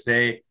fair to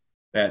say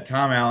that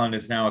Tom Allen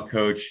is now a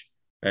coach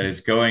that is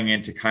going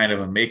into kind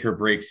of a make or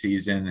break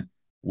season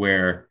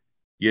where,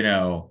 you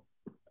know,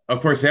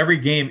 of course, every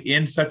game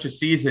in such a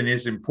season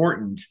is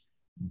important,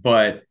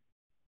 but,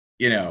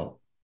 you know,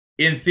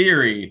 in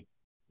theory,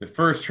 the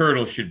first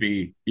hurdle should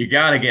be you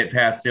got to get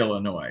past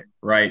Illinois,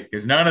 right?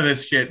 Because none of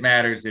this shit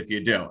matters if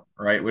you don't,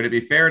 right? Would it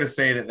be fair to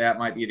say that that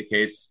might be the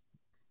case?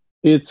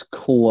 It's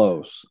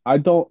close.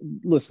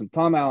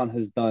 Tom Allen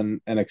has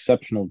done an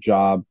exceptional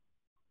job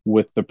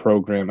with the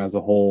program as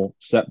a whole,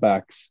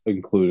 setbacks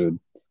included.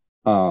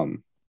 I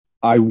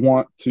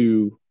want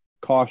to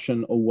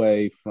caution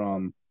away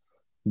from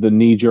the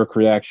knee-jerk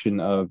reaction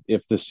of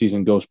if this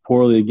season goes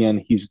poorly again,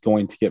 he's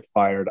going to get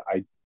fired.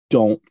 I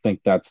don't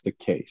think that's the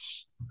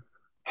case.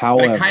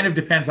 However, but it kind of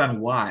depends on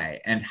why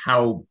and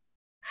how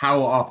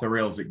off the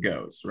rails it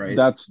goes, right?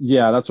 That's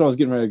what I was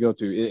getting ready to go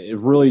to. It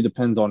really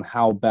depends on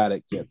how bad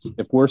it gets.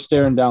 If we're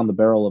staring down the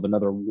barrel of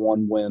another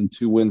 1-win,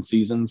 2-win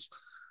seasons,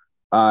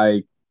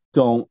 I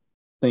don't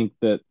think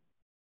that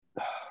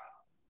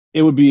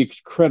it would be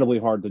incredibly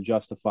hard to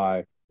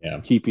justify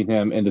keeping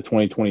him into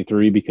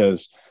 2023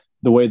 because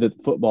the way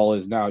that football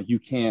is now, you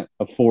can't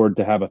afford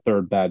to have a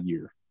third bad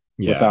year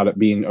without it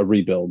being a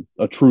rebuild,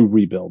 a true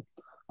rebuild.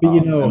 But,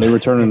 and they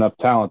return enough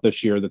talent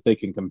this year that they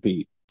can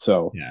compete.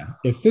 So,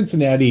 if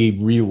Cincinnati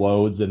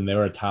reloads and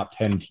they're a top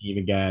 10 team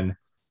again,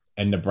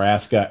 and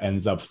Nebraska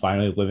ends up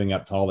finally living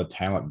up to all the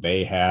talent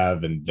they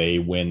have and they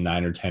win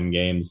 9 or 10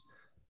 games,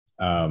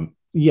 I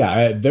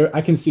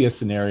can see a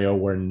scenario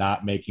where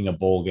not making a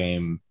bowl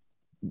game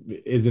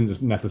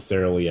isn't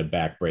necessarily a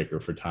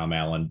backbreaker for Tom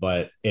Allen,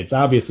 but it's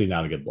obviously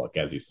not a good look,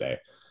 as you say.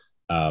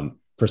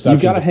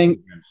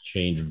 Perceptions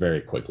change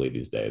very quickly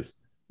these days.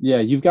 Yeah,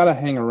 you've got to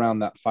hang around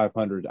that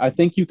 500. I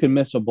think you can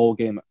miss a bowl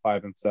game at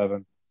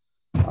 5-7,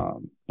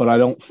 but I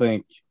don't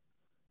think.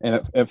 And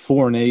at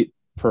 4-8,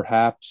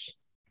 perhaps,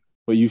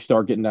 but you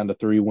start getting down to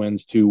 3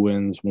 wins, 2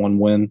 wins, 1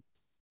 win.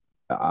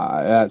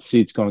 That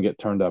seat's going to get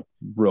turned up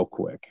real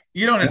quick.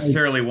 You don't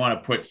necessarily want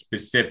to put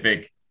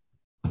specific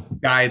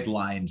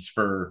guidelines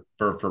for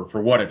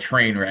what a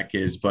train wreck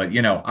is, but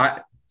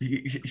you're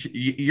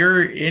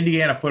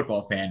Indiana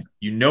football fan.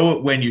 You know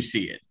it when you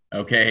see it.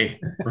 Okay,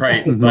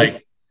 right?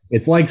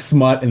 It's like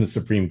smut in the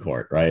Supreme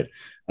Court, right?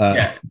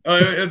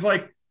 It's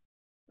like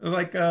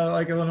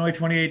Illinois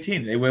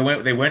 2018. They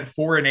went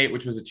 4-8,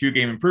 which was a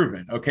 2-game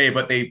improvement. Okay,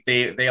 but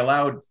they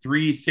allowed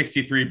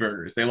 363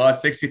 burgers. They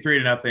lost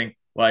 63-0.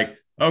 Like,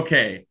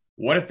 okay,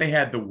 what if they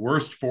had the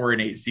worst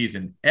 4-8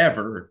 season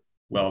ever?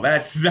 Well,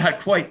 that's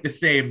not quite the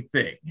same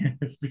thing.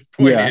 The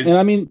point is, and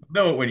I mean,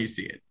 know it when you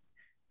see it.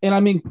 And I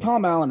mean,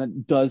 Tom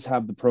Allen does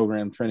have the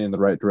program trending in the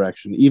right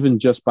direction. Even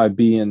just by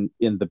being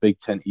in the Big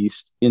Ten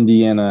East,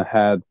 Indiana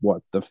had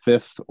the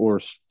fifth or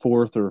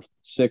fourth or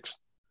sixth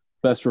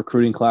best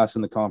recruiting class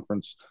in the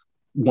conference,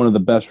 one of the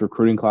best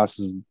recruiting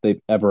classes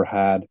they've ever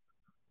had.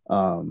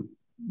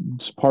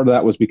 Part of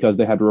that was because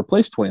they had to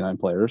replace 29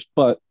 players,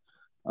 but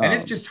and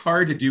it's just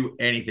hard to do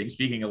anything.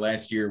 Speaking of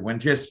last year, when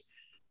just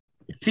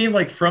it seemed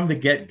like from the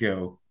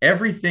get-go,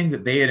 everything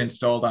that they had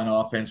installed on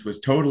offense was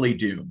totally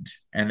doomed,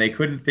 and they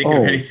couldn't think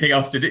of anything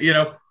else to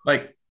do.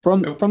 Like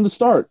from the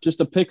start, just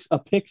a pick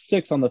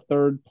six on the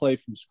third play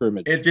from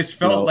scrimmage. It just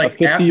felt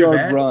like a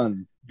 50-yard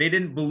run. They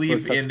didn't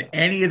believe in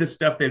any of the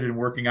stuff they've been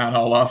working on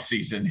all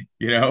offseason.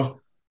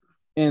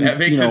 And that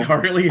makes it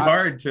really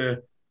hard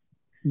to.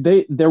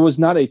 There was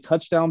not a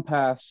touchdown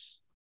pass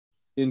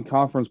in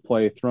conference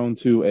play thrown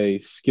to a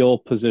skill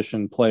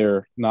position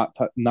player, not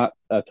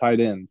a tight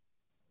end,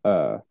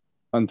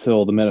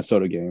 until the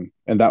Minnesota game,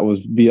 and that was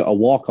via a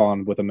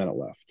walk-on with a minute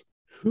left.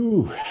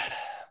 Whew,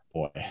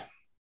 boy,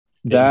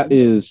 that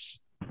is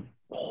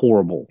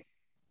horrible.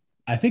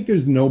 I think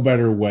there's no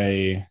better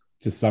way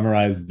to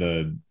summarize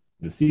the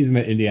season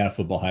that Indiana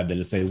football had than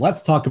to say,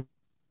 let's talk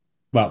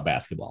about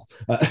basketball.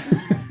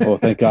 Oh,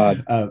 thank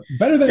God.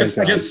 Better than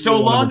just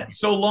so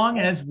long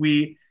as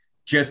we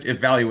just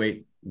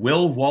evaluate,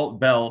 will Walt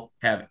Bell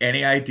have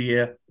any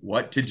idea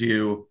what to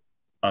do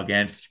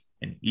against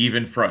an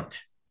even front?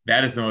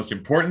 That is the most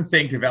important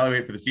thing to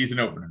evaluate for the season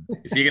opener.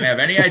 Is he going to have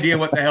any idea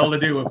what the hell to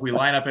do if we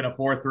line up in a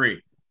 4-3?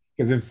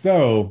 Because if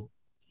so,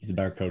 he's a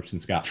better coach than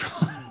Scott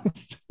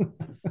Frost.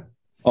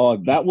 Oh,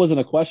 that wasn't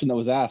a question that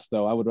was asked,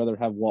 though. I would rather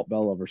have Walt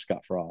Bell over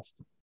Scott Frost.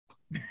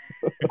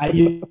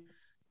 In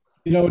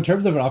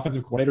terms of an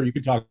offensive coordinator, you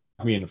could talk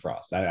me into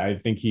Frost. I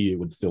think he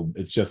would still –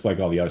 it's just like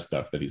all the other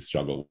stuff that he's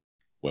struggled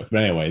with.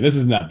 But anyway, this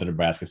is not the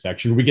Nebraska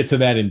section. We get to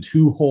that in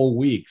 2 whole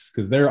weeks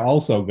because they're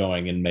also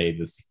going in May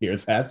this year.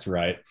 That's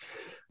right.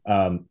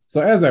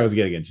 So as I was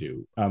getting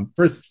into,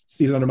 first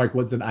season under Mike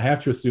Woodson, I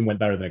have to assume went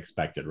better than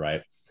expected,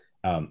 right?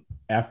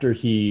 After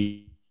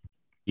he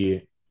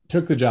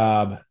took the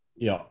job,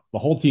 the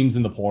whole team's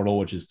in the portal,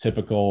 which is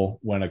typical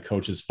when a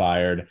coach is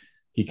fired.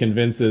 He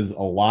convinces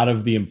a lot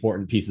of the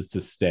important pieces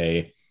to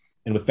stay.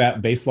 And with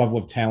that base level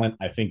of talent,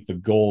 I think the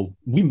goal,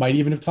 we might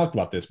even have talked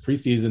about this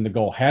preseason, the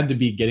goal had to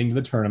be getting to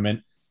the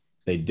tournament.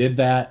 They did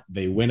that.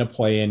 They win a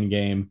play-in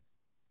game.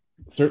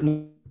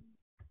 Certainly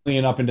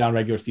an up and down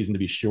regular season to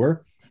be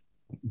sure.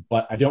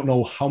 But I don't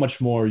know how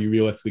much more you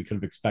realistically could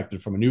have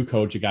expected from a new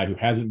coach, a guy who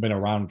hasn't been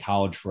around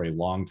college for a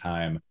long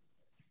time,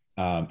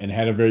 and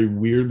had a very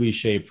weirdly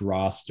shaped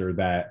roster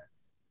that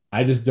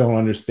I just don't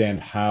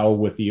understand how,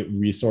 with the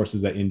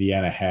resources that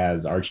Indiana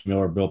has, Archie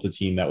Miller built a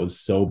team that was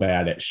so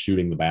bad at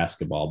shooting the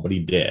basketball, but he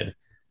did.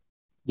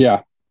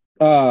 Yeah.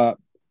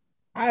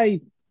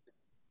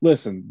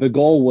 Listen, the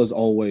goal was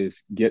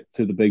always get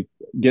to the big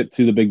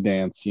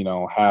dance,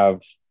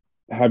 have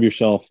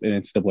yourself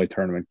an NCAA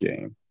tournament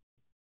game.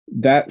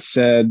 That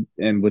said,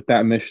 and with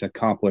that mission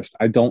accomplished,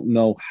 I don't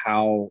know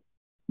how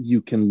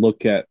you can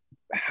look at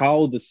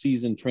how the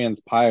season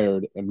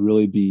transpired and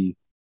really be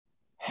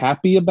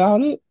happy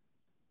about it.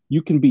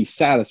 You can be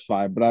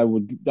satisfied, but I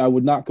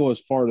would not go as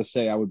far to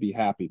say I would be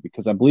happy,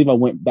 because I believe I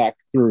went back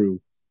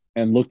through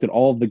and looked at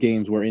all of the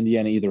games where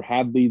Indiana either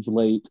had leads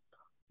late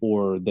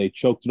or they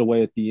choked it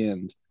away at the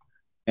end.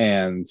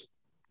 And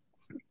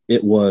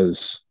it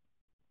was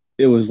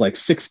like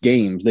 6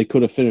 games. They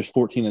could have finished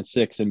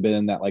 14-6 and been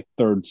in that like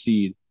 3rd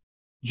seed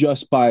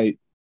just by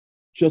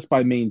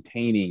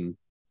maintaining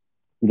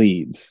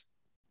leads.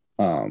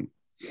 And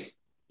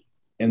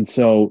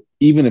so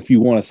even if you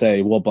want to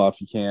say, well, Buff,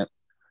 you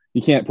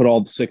can't put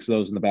all 6 of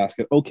those in the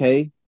basket.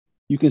 Okay.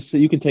 You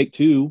can take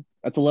 2.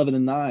 That's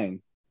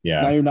 11-9.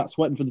 Yeah. Now you're not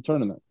sweating for the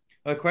tournament.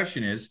 The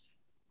question is,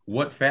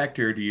 what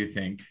factor do you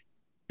think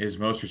is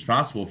most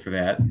responsible for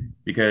that?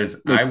 Because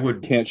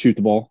can't shoot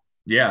the ball.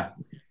 Yeah.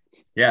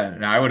 Yeah.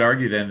 And I would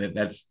argue then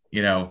that's,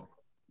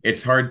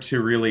 it's hard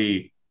to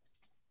really,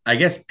 I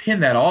guess,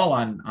 pin that all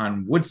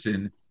on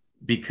Woodson,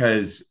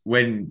 because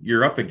when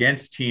you're up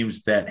against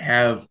teams that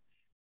have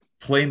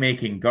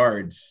playmaking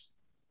guards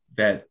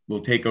that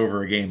will take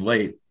over a game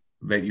late,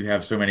 that you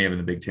have so many of in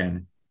the Big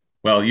Ten.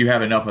 Well, you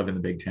have enough of in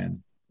the Big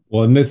Ten.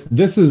 Well, and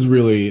this is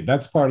really,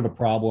 that's part of the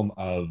problem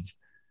of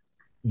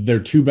their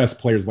 2 best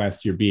players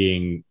last year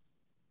being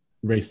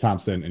Race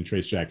Thompson and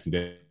Trace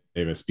Jackson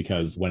Davis,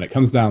 because when it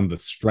comes down the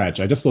stretch,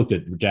 I just looked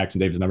at Jackson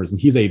Davis' numbers,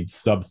 and he's a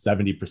sub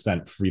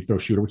 70% free throw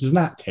shooter, which is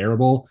not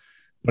terrible,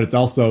 but it's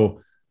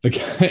also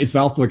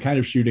the kind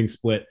of shooting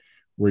split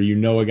where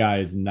a guy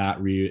is not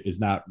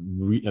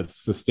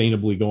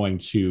sustainably going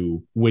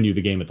to win you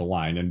the game at the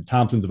line. And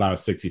Thompson's about a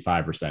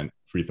 65%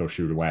 free throw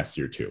shooter last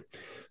year too.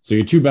 So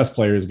your 2 best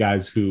players,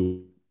 guys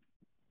who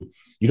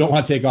you don't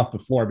want to take off the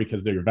floor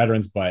because they're your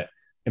veterans, but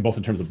in both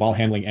in terms of ball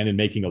handling and in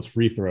making those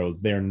free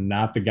throws, they're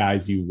not the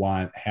guys you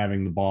want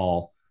having the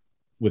ball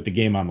with the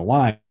game on the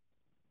line.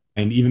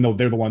 And even though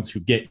they're the ones who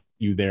get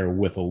you there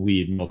with a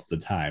lead most of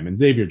the time. And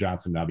Xavier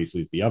Johnson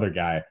obviously is the other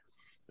guy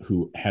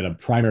who had a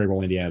primary role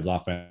in Indiana's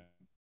offense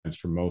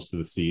for most of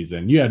the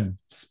season. You had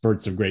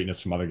spurts of greatness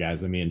from other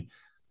guys. I mean,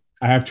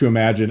 I have to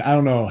imagine, I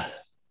don't know,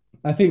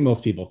 I think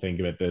most people think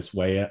of it this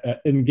way.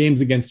 In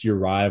games against your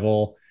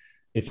rival,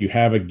 if you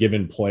have a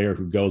given player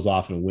who goes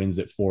off and wins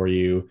it for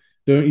you,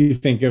 don't you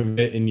think of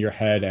it in your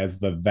head as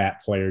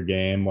that player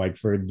game? Like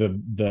for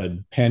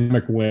the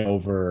pandemic win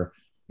over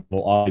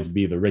will always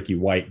be the Ricky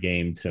White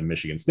game to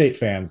Michigan State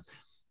fans.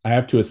 I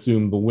have to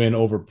assume the win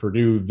over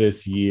Purdue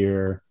this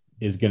year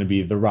is going to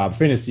be the Rob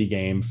Finney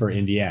game for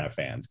Indiana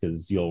fans,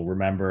 because you'll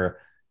remember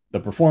the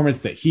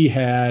performance that he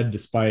had,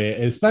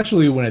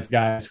 especially when it's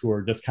guys who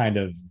are just kind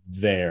of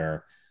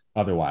there.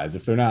 Otherwise,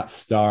 if they're not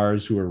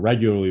stars who are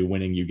regularly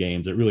winning you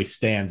games, it really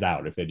stands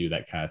out if they do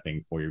that kind of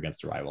thing for you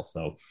against a rival.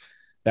 So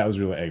that was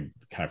really, I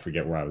kind of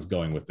forget where I was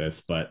going with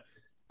this, but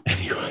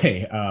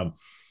anyway,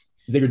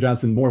 Xavier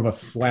Johnson, more of a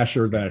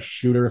slasher than a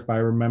shooter, if I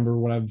remember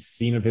what I've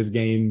seen of his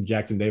game.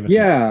 Jackson Davis.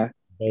 Yeah,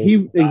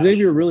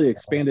 Xavier really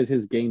expanded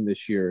his game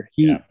this year.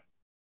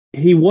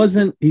 He's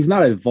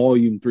not a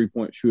volume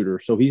 3-point shooter,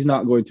 so he's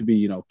not going to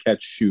be,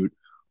 catch shoot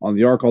on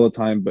the arc all the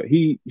time, but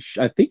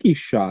I think he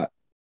shot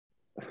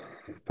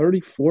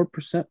 34%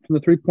 from the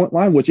 3-point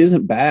line, which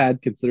isn't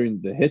bad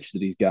considering the hitch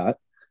that he's got.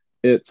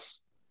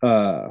 It's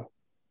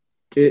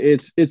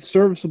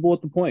serviceable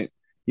at the point.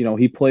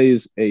 He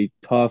plays a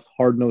tough,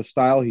 hard-nosed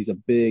style. He's a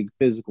big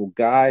physical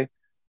guy.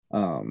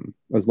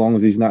 As long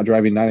as he's not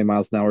driving 90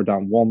 miles an hour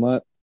down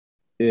Walnut,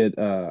 it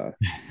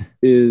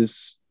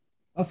is.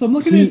 Also, I'm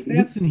looking at his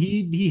stats, and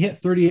he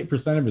hit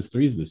 38% of his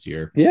threes this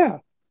year. Yeah.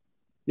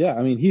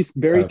 I mean, he's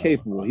very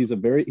capable.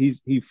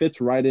 He fits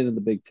right into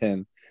the Big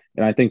Ten,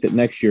 and I think that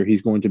next year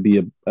he's going to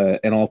be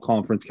an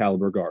all-conference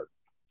caliber guard.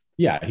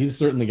 Yeah, he's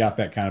certainly got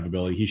that kind of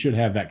ability. He should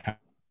have that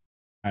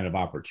kind of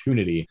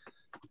opportunity.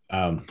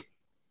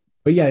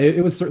 But yeah,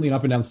 it was certainly an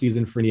up and down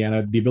season for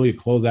Indiana. The ability to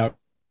close out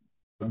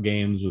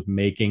games with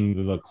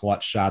making the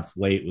clutch shots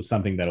late was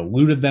something that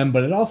eluded them,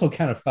 but it also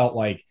kind of felt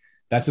like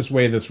that's just the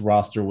way this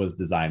roster was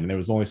designed. And there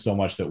was only so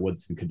much that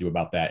Woodson could do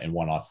about that in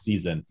one off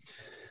season.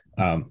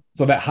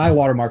 So that high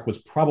water mark was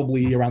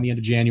probably around the end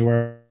of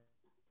January,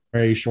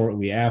 very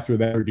shortly after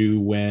that Purdue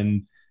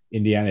when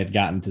Indiana had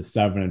gotten to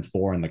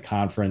 7-4 in the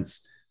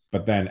conference.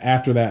 But then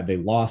after that, they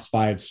lost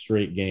 5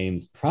 straight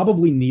games,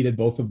 probably needed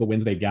both of the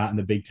wins they got in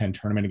the Big Ten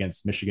tournament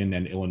against Michigan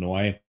and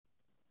Illinois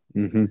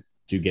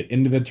to get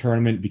into the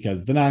tournament,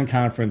 because the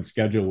non-conference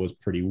schedule was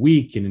pretty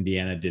weak and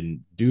Indiana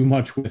didn't do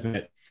much with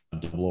it. A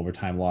double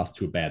overtime loss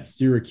to a bad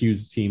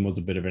Syracuse team was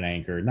a bit of an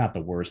anchor. Not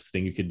the worst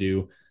thing you could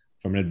do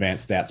from an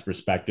advanced stats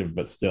perspective,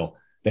 but still,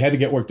 they had to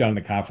get work done in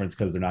the conference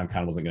because their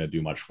non-con wasn't going to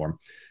do much for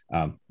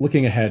them.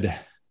 Looking ahead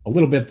a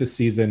little bit this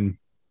season,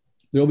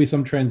 there will be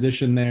some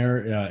transition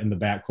there in the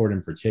backcourt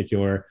in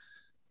particular.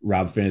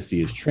 Rob Finney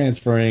is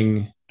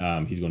transferring.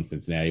 He's going to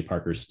Cincinnati.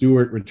 Parker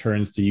Stewart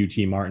returns to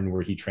UT Martin,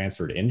 where he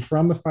transferred in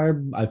from, if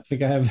I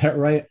think I have that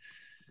right.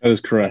 That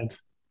is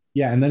correct.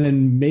 And then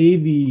in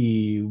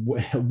maybe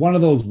one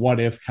of those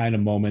what-if kind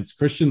of moments,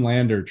 Christian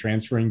Lander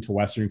transferring to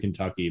Western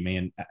Kentucky.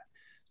 Man,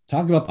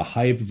 talk about the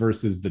hype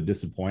versus the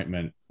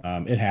disappointment.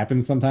 It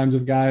happens sometimes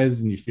with guys,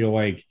 and you feel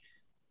like,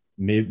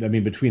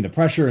 between the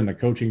pressure and the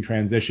coaching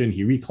transition,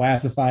 he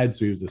reclassified.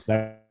 So he was a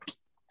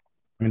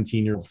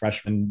 17-year-old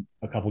freshman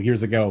a couple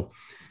years ago.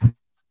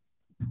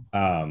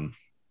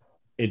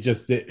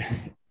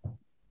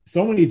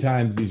 So many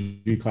times these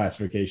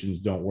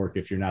reclassifications don't work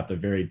if you're not the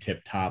very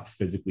tip top,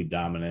 physically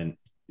dominant,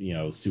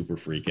 super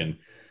freaking.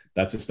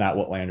 That's just not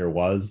what Lander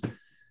was.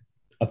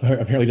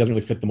 Apparently doesn't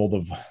really fit the mold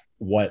of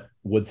what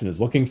Woodson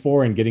is looking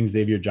for, and getting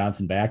Xavier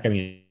Johnson back. I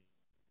mean,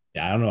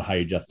 I don't know how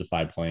you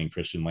justify playing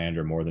Christian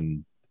Lander more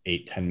than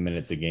 8-10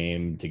 minutes a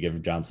game to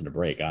give Johnson a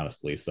break,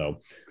 honestly.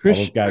 So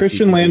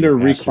Christian Lander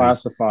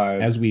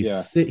reclassified as we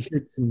sit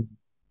here.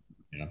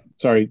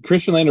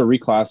 Christian Lander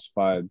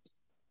reclassified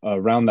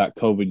around that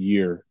COVID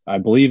year. I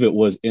believe it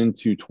was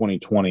into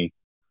 2020,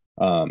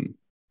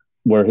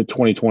 where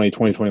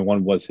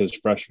 2021 was his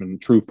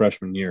true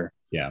freshman year.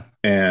 Yeah.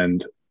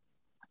 And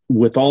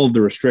with all of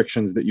the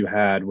restrictions that you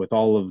had, with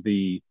all of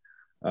the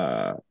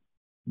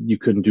you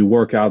couldn't do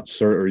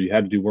workouts or you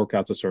had to do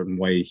workouts a certain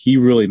way, he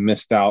really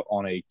missed out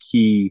on a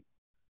key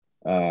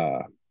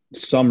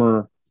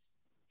summer,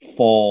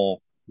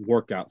 fall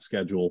workout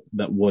schedule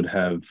that would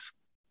have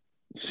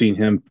seen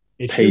him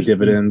pay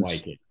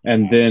dividends.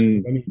 And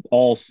then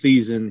all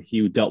season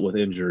he dealt with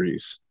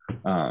injuries.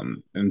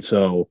 And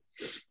so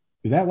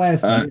is that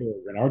last year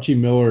when Archie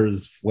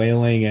Miller's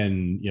flailing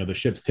and the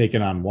ship's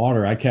taking on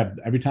water,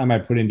 every time I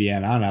put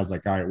Indiana on, I was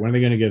like, all right, when are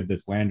they going to give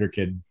this Lander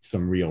kid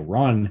some real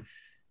run?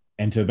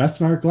 And to the best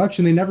of my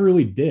recollection, they never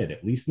really did,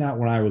 at least not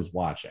when I was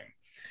watching.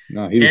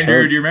 No,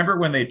 Andrew, do you remember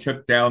when they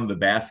took down the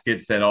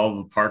baskets at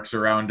all the parks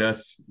around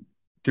us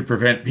to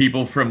prevent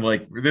people from,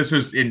 this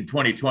was in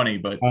 2020,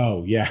 but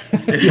oh yeah,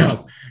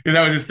 yes. Because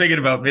I was just thinking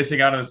about missing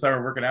out on the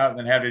summer working out and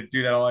then having to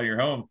do that all at your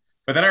home.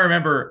 But then I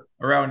remember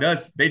around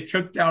us, they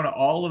took down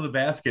all of the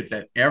baskets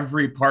at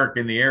every park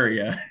in the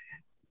area.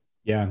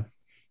 Yeah.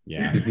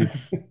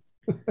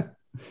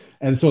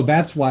 And so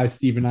that's why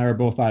Steve and I are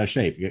both out of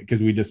shape, because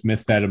we just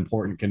missed that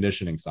important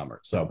conditioning summer.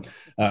 So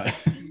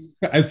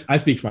I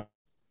speak for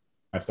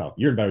myself.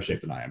 You're in better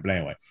shape than I am. But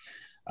anyway,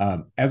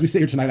 as we sit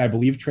here tonight, I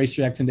believe Trayce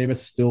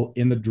Jackson-Davis is still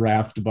in the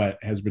draft, but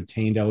has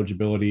retained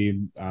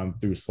eligibility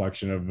through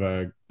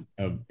selection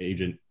of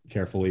agent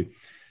carefully.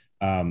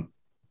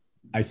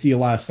 I see a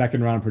lot of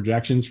second round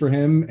projections for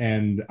him.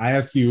 And I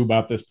ask you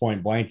about this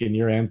point blank, and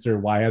your answer,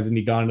 why hasn't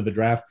he gone to the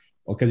draft?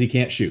 Well, because he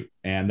can't shoot.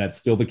 And that's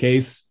still the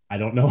case. I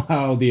don't know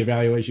how the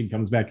evaluation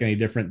comes back any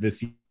different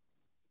this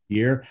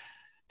year.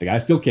 The guy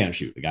still can't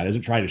shoot. The guy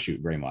doesn't try to shoot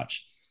very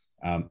much.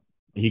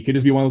 He could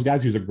just be one of those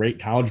guys who's a great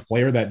college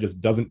player that just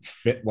doesn't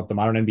fit what the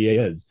modern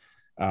NBA is.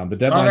 The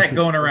deadline all that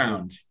going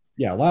around.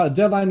 Yeah, a lot of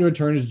deadline to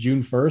return is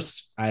June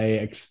 1st. I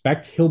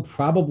expect he'll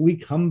probably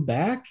come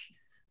back.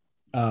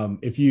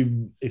 If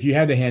you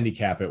had to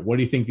handicap it, what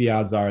do you think the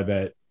odds are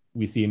that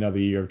we see another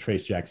year of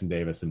Trayce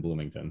Jackson-Davis in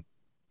Bloomington?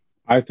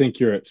 I think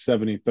you're at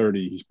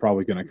 70-30. He's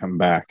probably going to come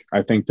back.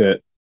 I think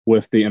that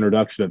with the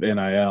introduction of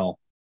NIL,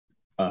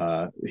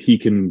 he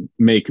can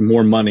make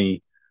more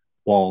money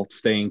while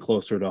staying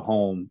closer to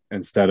home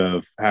instead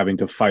of having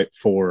to fight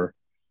for,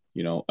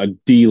 a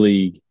D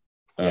League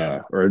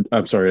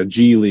a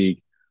G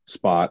League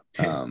spot.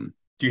 Do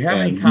you have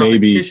any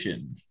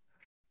competition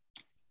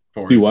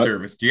for his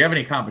service? Do you have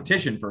any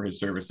competition for his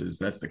services?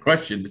 That's the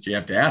question that you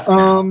have to ask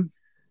now.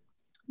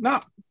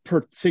 Not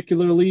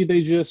particularly.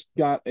 They just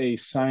got a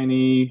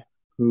signee.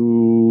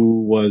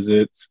 Who was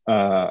it?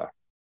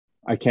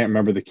 I can't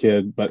remember the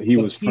kid, but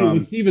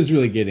Steve is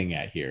really getting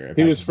at here.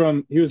 He's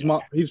from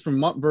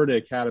Montverde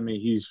Academy.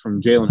 He's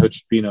from Jalen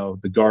Hood-Schifino,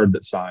 the guard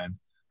that signed.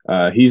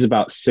 He's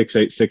about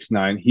 6'8",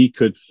 6'9". He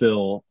could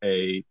fill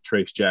a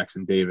Trayce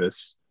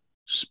Jackson-Davis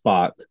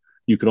spot.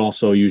 You could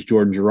also use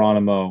Jordan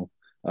Geronimo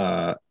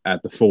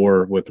at the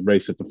 4 with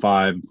Race at the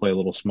 5 and play a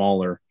little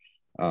smaller.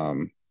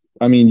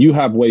 You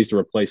have ways to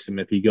replace him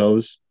if he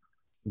goes.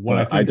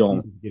 What I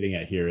don't getting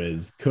at here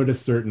is, could a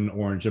certain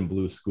orange and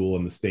blue school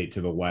in the state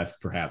to the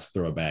west perhaps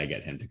throw a bag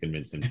at him to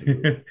convince him to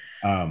move?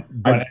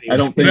 I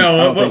don't think.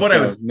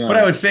 What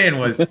I was saying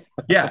was,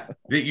 that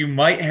you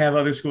might have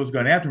other schools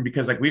going after him,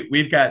 because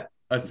we've got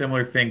a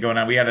similar thing going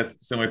on. We had a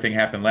similar thing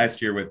happen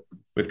last year with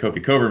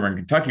Kofi Coburn, and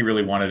Kentucky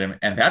really wanted him,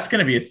 and that's going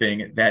to be a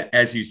thing that,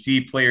 as you see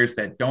players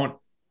that don't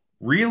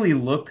really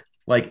look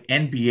like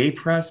NBA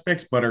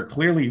prospects but are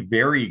clearly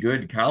very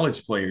good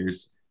college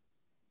players,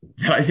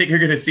 that I think you're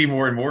going to see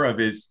more and more of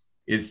is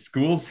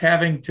schools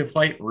having to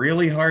fight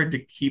really hard to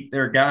keep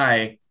their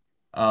guy,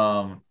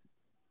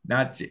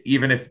 not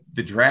even if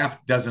the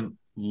draft doesn't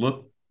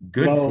look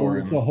good for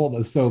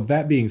him. So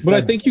that being said,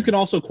 but I think you can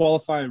also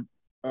qualify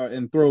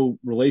and throw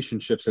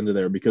relationships into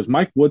there, because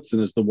Mike Woodson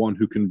is the one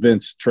who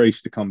convinced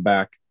Trayce to come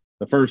back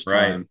the first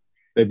time. Right.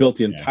 They built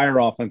the entire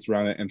offense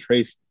around it, and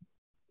Trayce,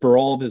 for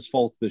all of his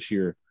faults this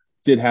year,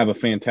 did have a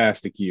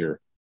fantastic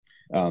year.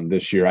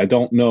 This year, I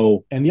don't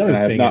know, and I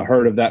have not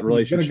heard of that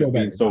relationship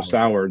being so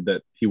soured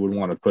that he would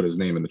want to put his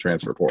name in the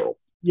transfer portal.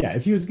 Yeah,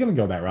 if he was going to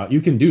go that route,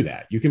 you can do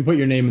that. You can put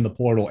your name in the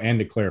portal and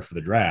declare for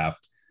the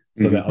draft,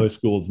 so that other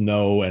schools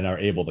know and are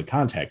able to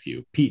contact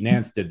you. Pete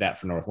Nance did that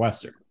for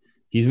Northwestern.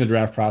 He's in the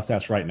draft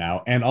process right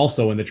now, and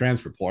also in the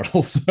transfer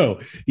portal. So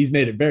he's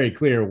made it very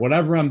clear,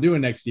 whatever I'm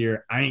doing next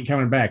year, I ain't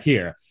coming back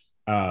here.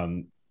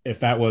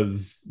 If that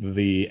was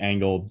the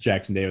angle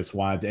Jackson-Davis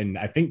wanted, and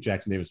I think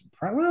Jackson-Davis,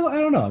 I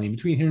don't know.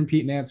 Between him and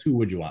Pete Nance, who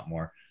would you want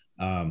more?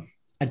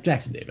 At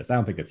Jackson-Davis, I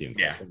don't think that's even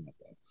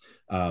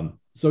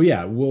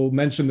close. We'll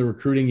mention the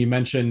recruiting. You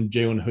mentioned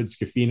Jalen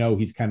Hood-Schifino.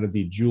 He's kind of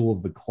the jewel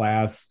of the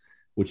class,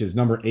 which is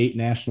number 8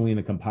 nationally in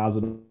the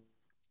composite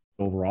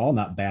overall.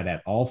 Not bad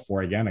at all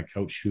for, again, a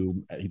coach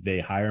who they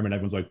hire him and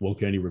everyone's like, well,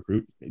 can he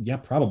recruit? Yeah,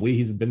 probably.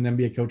 He's been an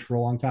NBA coach for a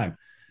long time.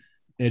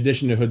 In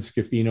addition to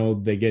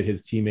Hood-Schifino, they get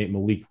his teammate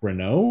Malik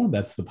Reneau.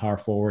 That's the power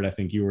forward I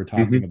think you were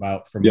talking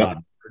about from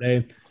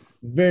Montverde.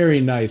 Very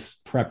nice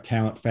prep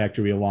talent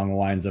factory along the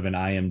lines of an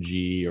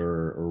IMG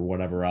or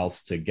whatever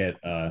else to get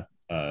a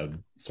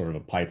sort of a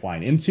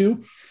pipeline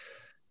into.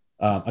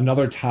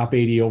 Another top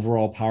 80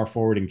 overall power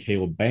forward in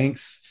Caleb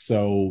Banks.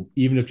 So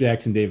even if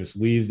Jackson-Davis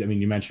leaves,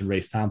 you mentioned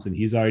Race Thompson.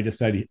 He's already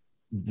decided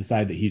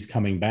that he's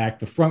coming back.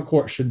 The front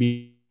court should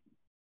be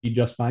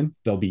just fine.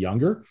 They'll be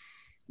younger,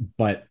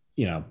 but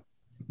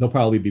they'll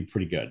probably be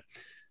pretty good.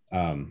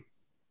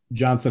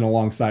 Johnson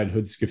alongside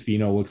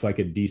Hood-Schifino looks like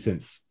a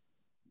decent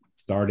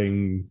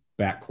starting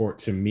backcourt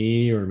to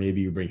me, or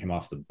maybe you bring him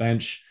off the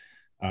bench.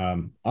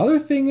 Other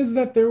thing is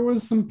that there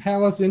was some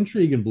Palace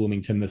intrigue in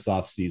Bloomington this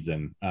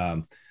offseason.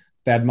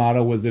 Thad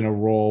Matta was in a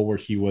role where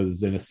he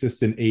was an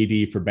assistant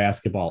AD for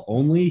basketball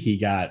only. He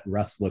got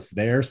restless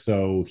there,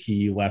 so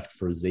he left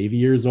for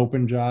Xavier's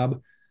open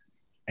job.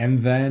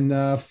 And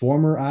then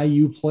former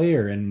IU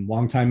player and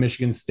longtime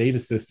Michigan State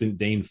assistant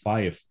Dane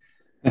Fife.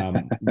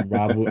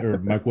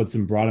 Mike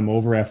Woodson brought him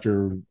over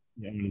after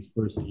his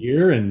first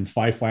year, and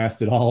Fife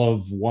lasted all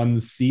of one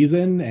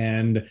season.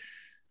 And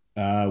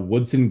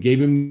Woodson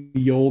gave him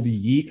the old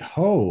yeet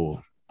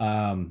ho.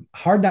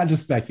 Hard not to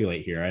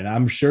speculate here, and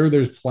I'm sure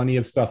there's plenty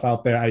of stuff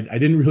out there. I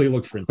didn't really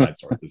look for inside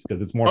sources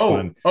because it's more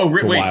fun.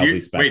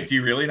 Wait, do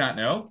you really not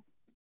know?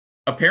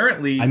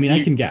 Apparently, I mean,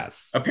 I can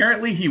guess.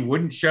 Apparently, he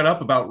wouldn't shut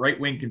up about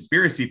right-wing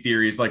conspiracy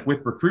theories, like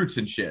with recruits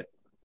and shit.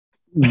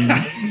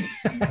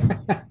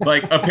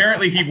 Like,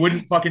 apparently, he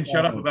wouldn't fucking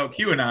shut up about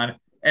QAnon.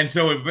 And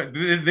so,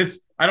 this,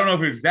 I don't know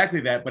if it's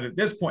exactly that, but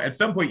at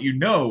some point, you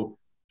know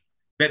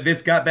that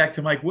this got back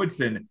to Mike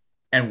Woodson.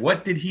 And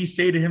what did he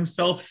say to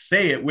himself?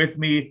 Say it with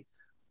me.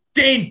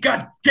 Dane,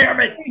 God damn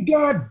it!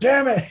 God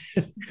damn it!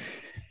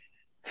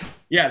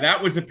 Yeah,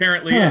 that was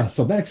apparently it.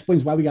 So that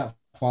explains why we got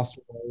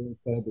Foster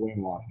instead of Dwayne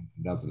Washington,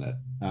 doesn't it?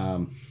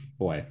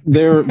 Boy,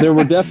 there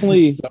were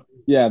definitely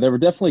there were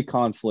definitely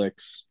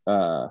conflicts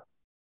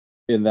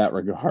in that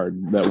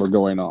regard that were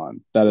going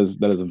on. That is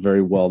a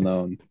very well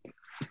known.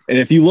 And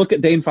if you look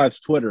at Dane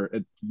Fife's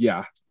Twitter,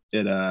 yeah.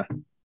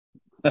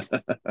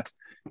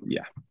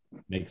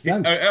 Makes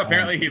sense.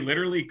 Apparently, he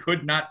literally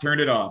could not turn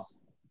it off.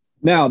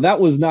 Now, that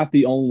was not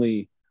the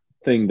only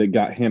thing that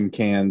got him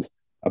canned.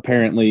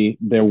 Apparently,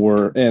 there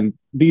were, and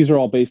these are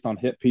all based on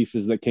hit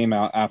pieces that came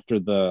out after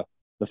the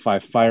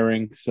Fife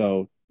firing,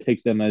 so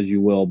take them as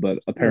you will. But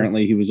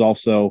apparently, he was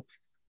also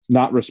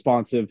not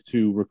responsive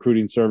to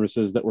recruiting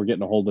services that were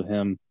getting a hold of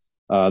him,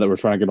 that were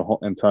trying to get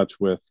in touch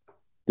with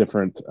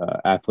different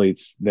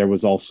athletes. There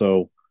was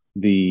also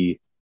the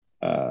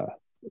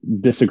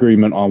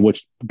disagreement on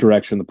which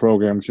direction the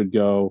program should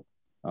go.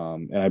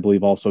 And I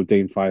believe also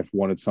Dane Fife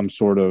wanted some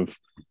sort of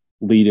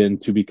lead in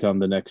to become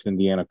the next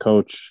Indiana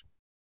coach.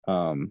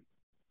 That's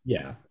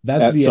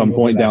at some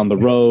point down the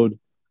road.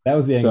 That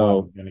was the angle I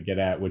was going to get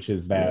at, which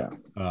is that,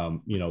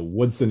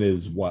 Woodson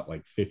is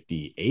like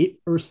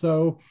 58 or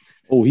so.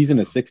 Oh, he's in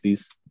his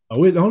 60s.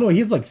 Oh, no,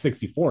 he's like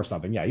 64 or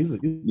something. Yeah,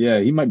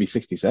 he might be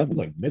 67. He's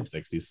like mid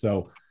 60s.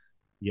 So,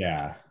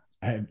 yeah,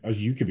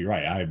 you could be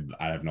right.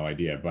 I have no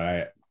idea,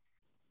 but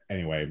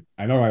anyway,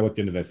 I know I looked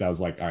into this. I was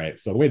like, all right,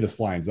 so the way this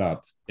lines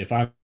up, if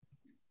I'm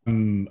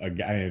a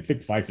guy, I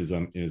think Fife is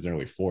in his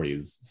early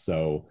 40s.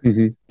 So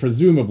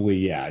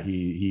presumably,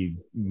 he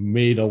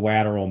made a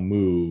lateral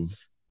move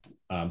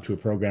to a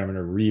program in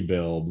a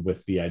rebuild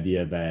with the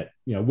idea that,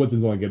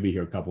 Woodson's only going to be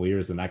here a couple of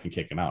years and I can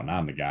kick him out and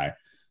I'm the guy.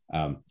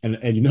 And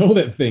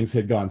that things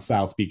had gone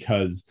south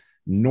because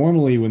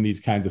normally when these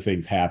kinds of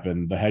things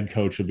happen, the head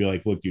coach would be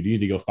like, look, dude, you need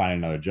to go find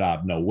another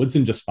job. No,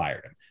 Woodson just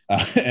fired him.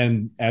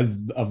 And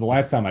as of the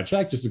last time I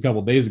checked, just a couple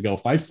of days ago,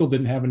 Fife still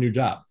didn't have a new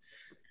job.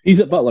 He's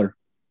at Butler.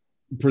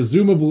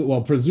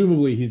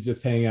 Presumably he's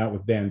just hanging out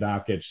with Dan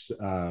Dakich,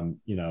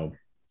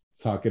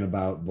 talking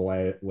about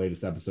the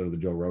latest episode of the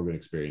Joe Rogan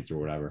Experience or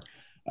whatever.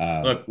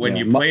 Look, when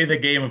you play the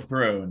Game of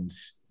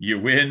Thrones, you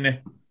win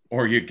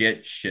or you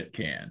get shit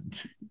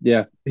canned.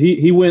 Yeah,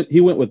 he went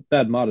with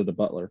Thad Matta to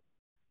Butler.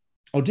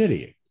 Oh, did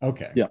he?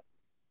 Okay. Yeah.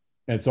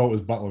 And so it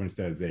was Butler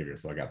instead of Xavier,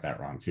 so I got that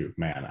wrong too.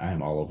 Man, I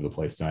am all over the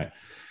place tonight.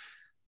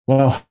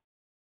 Well,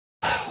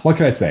 what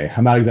can I say?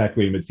 I'm not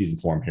exactly in mid-season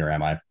form here,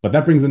 am I? But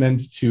that brings an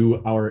end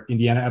to our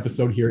Indiana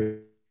episode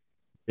here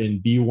in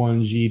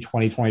B1G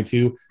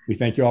 2022. We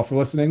thank you all for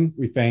listening.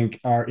 We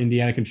thank our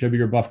Indiana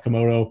contributor, Buff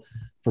Komodo,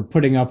 for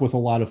putting up with a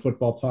lot of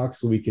football talk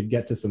so we could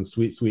get to some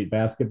sweet, sweet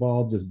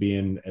basketball, just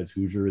being as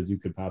Hoosier as you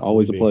could possibly be.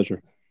 Always a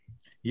pleasure.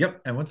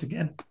 Yep. And once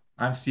again,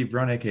 I'm Steve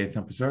Brown, aka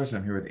Thumpasaurus.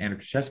 I'm here with Andrew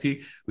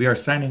Krzyzewski. We are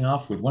signing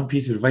off with one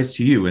piece of advice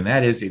to you, and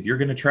that is if you're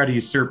going to try to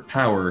usurp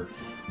power,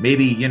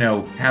 maybe,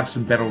 have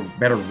some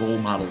better role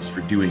models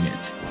for doing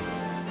it.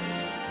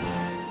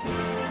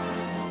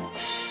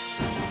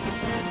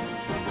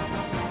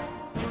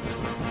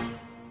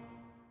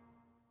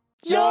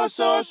 Your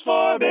source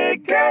for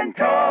Big Ten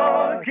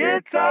talk.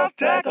 It's Off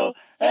Tackle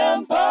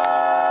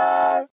Empire.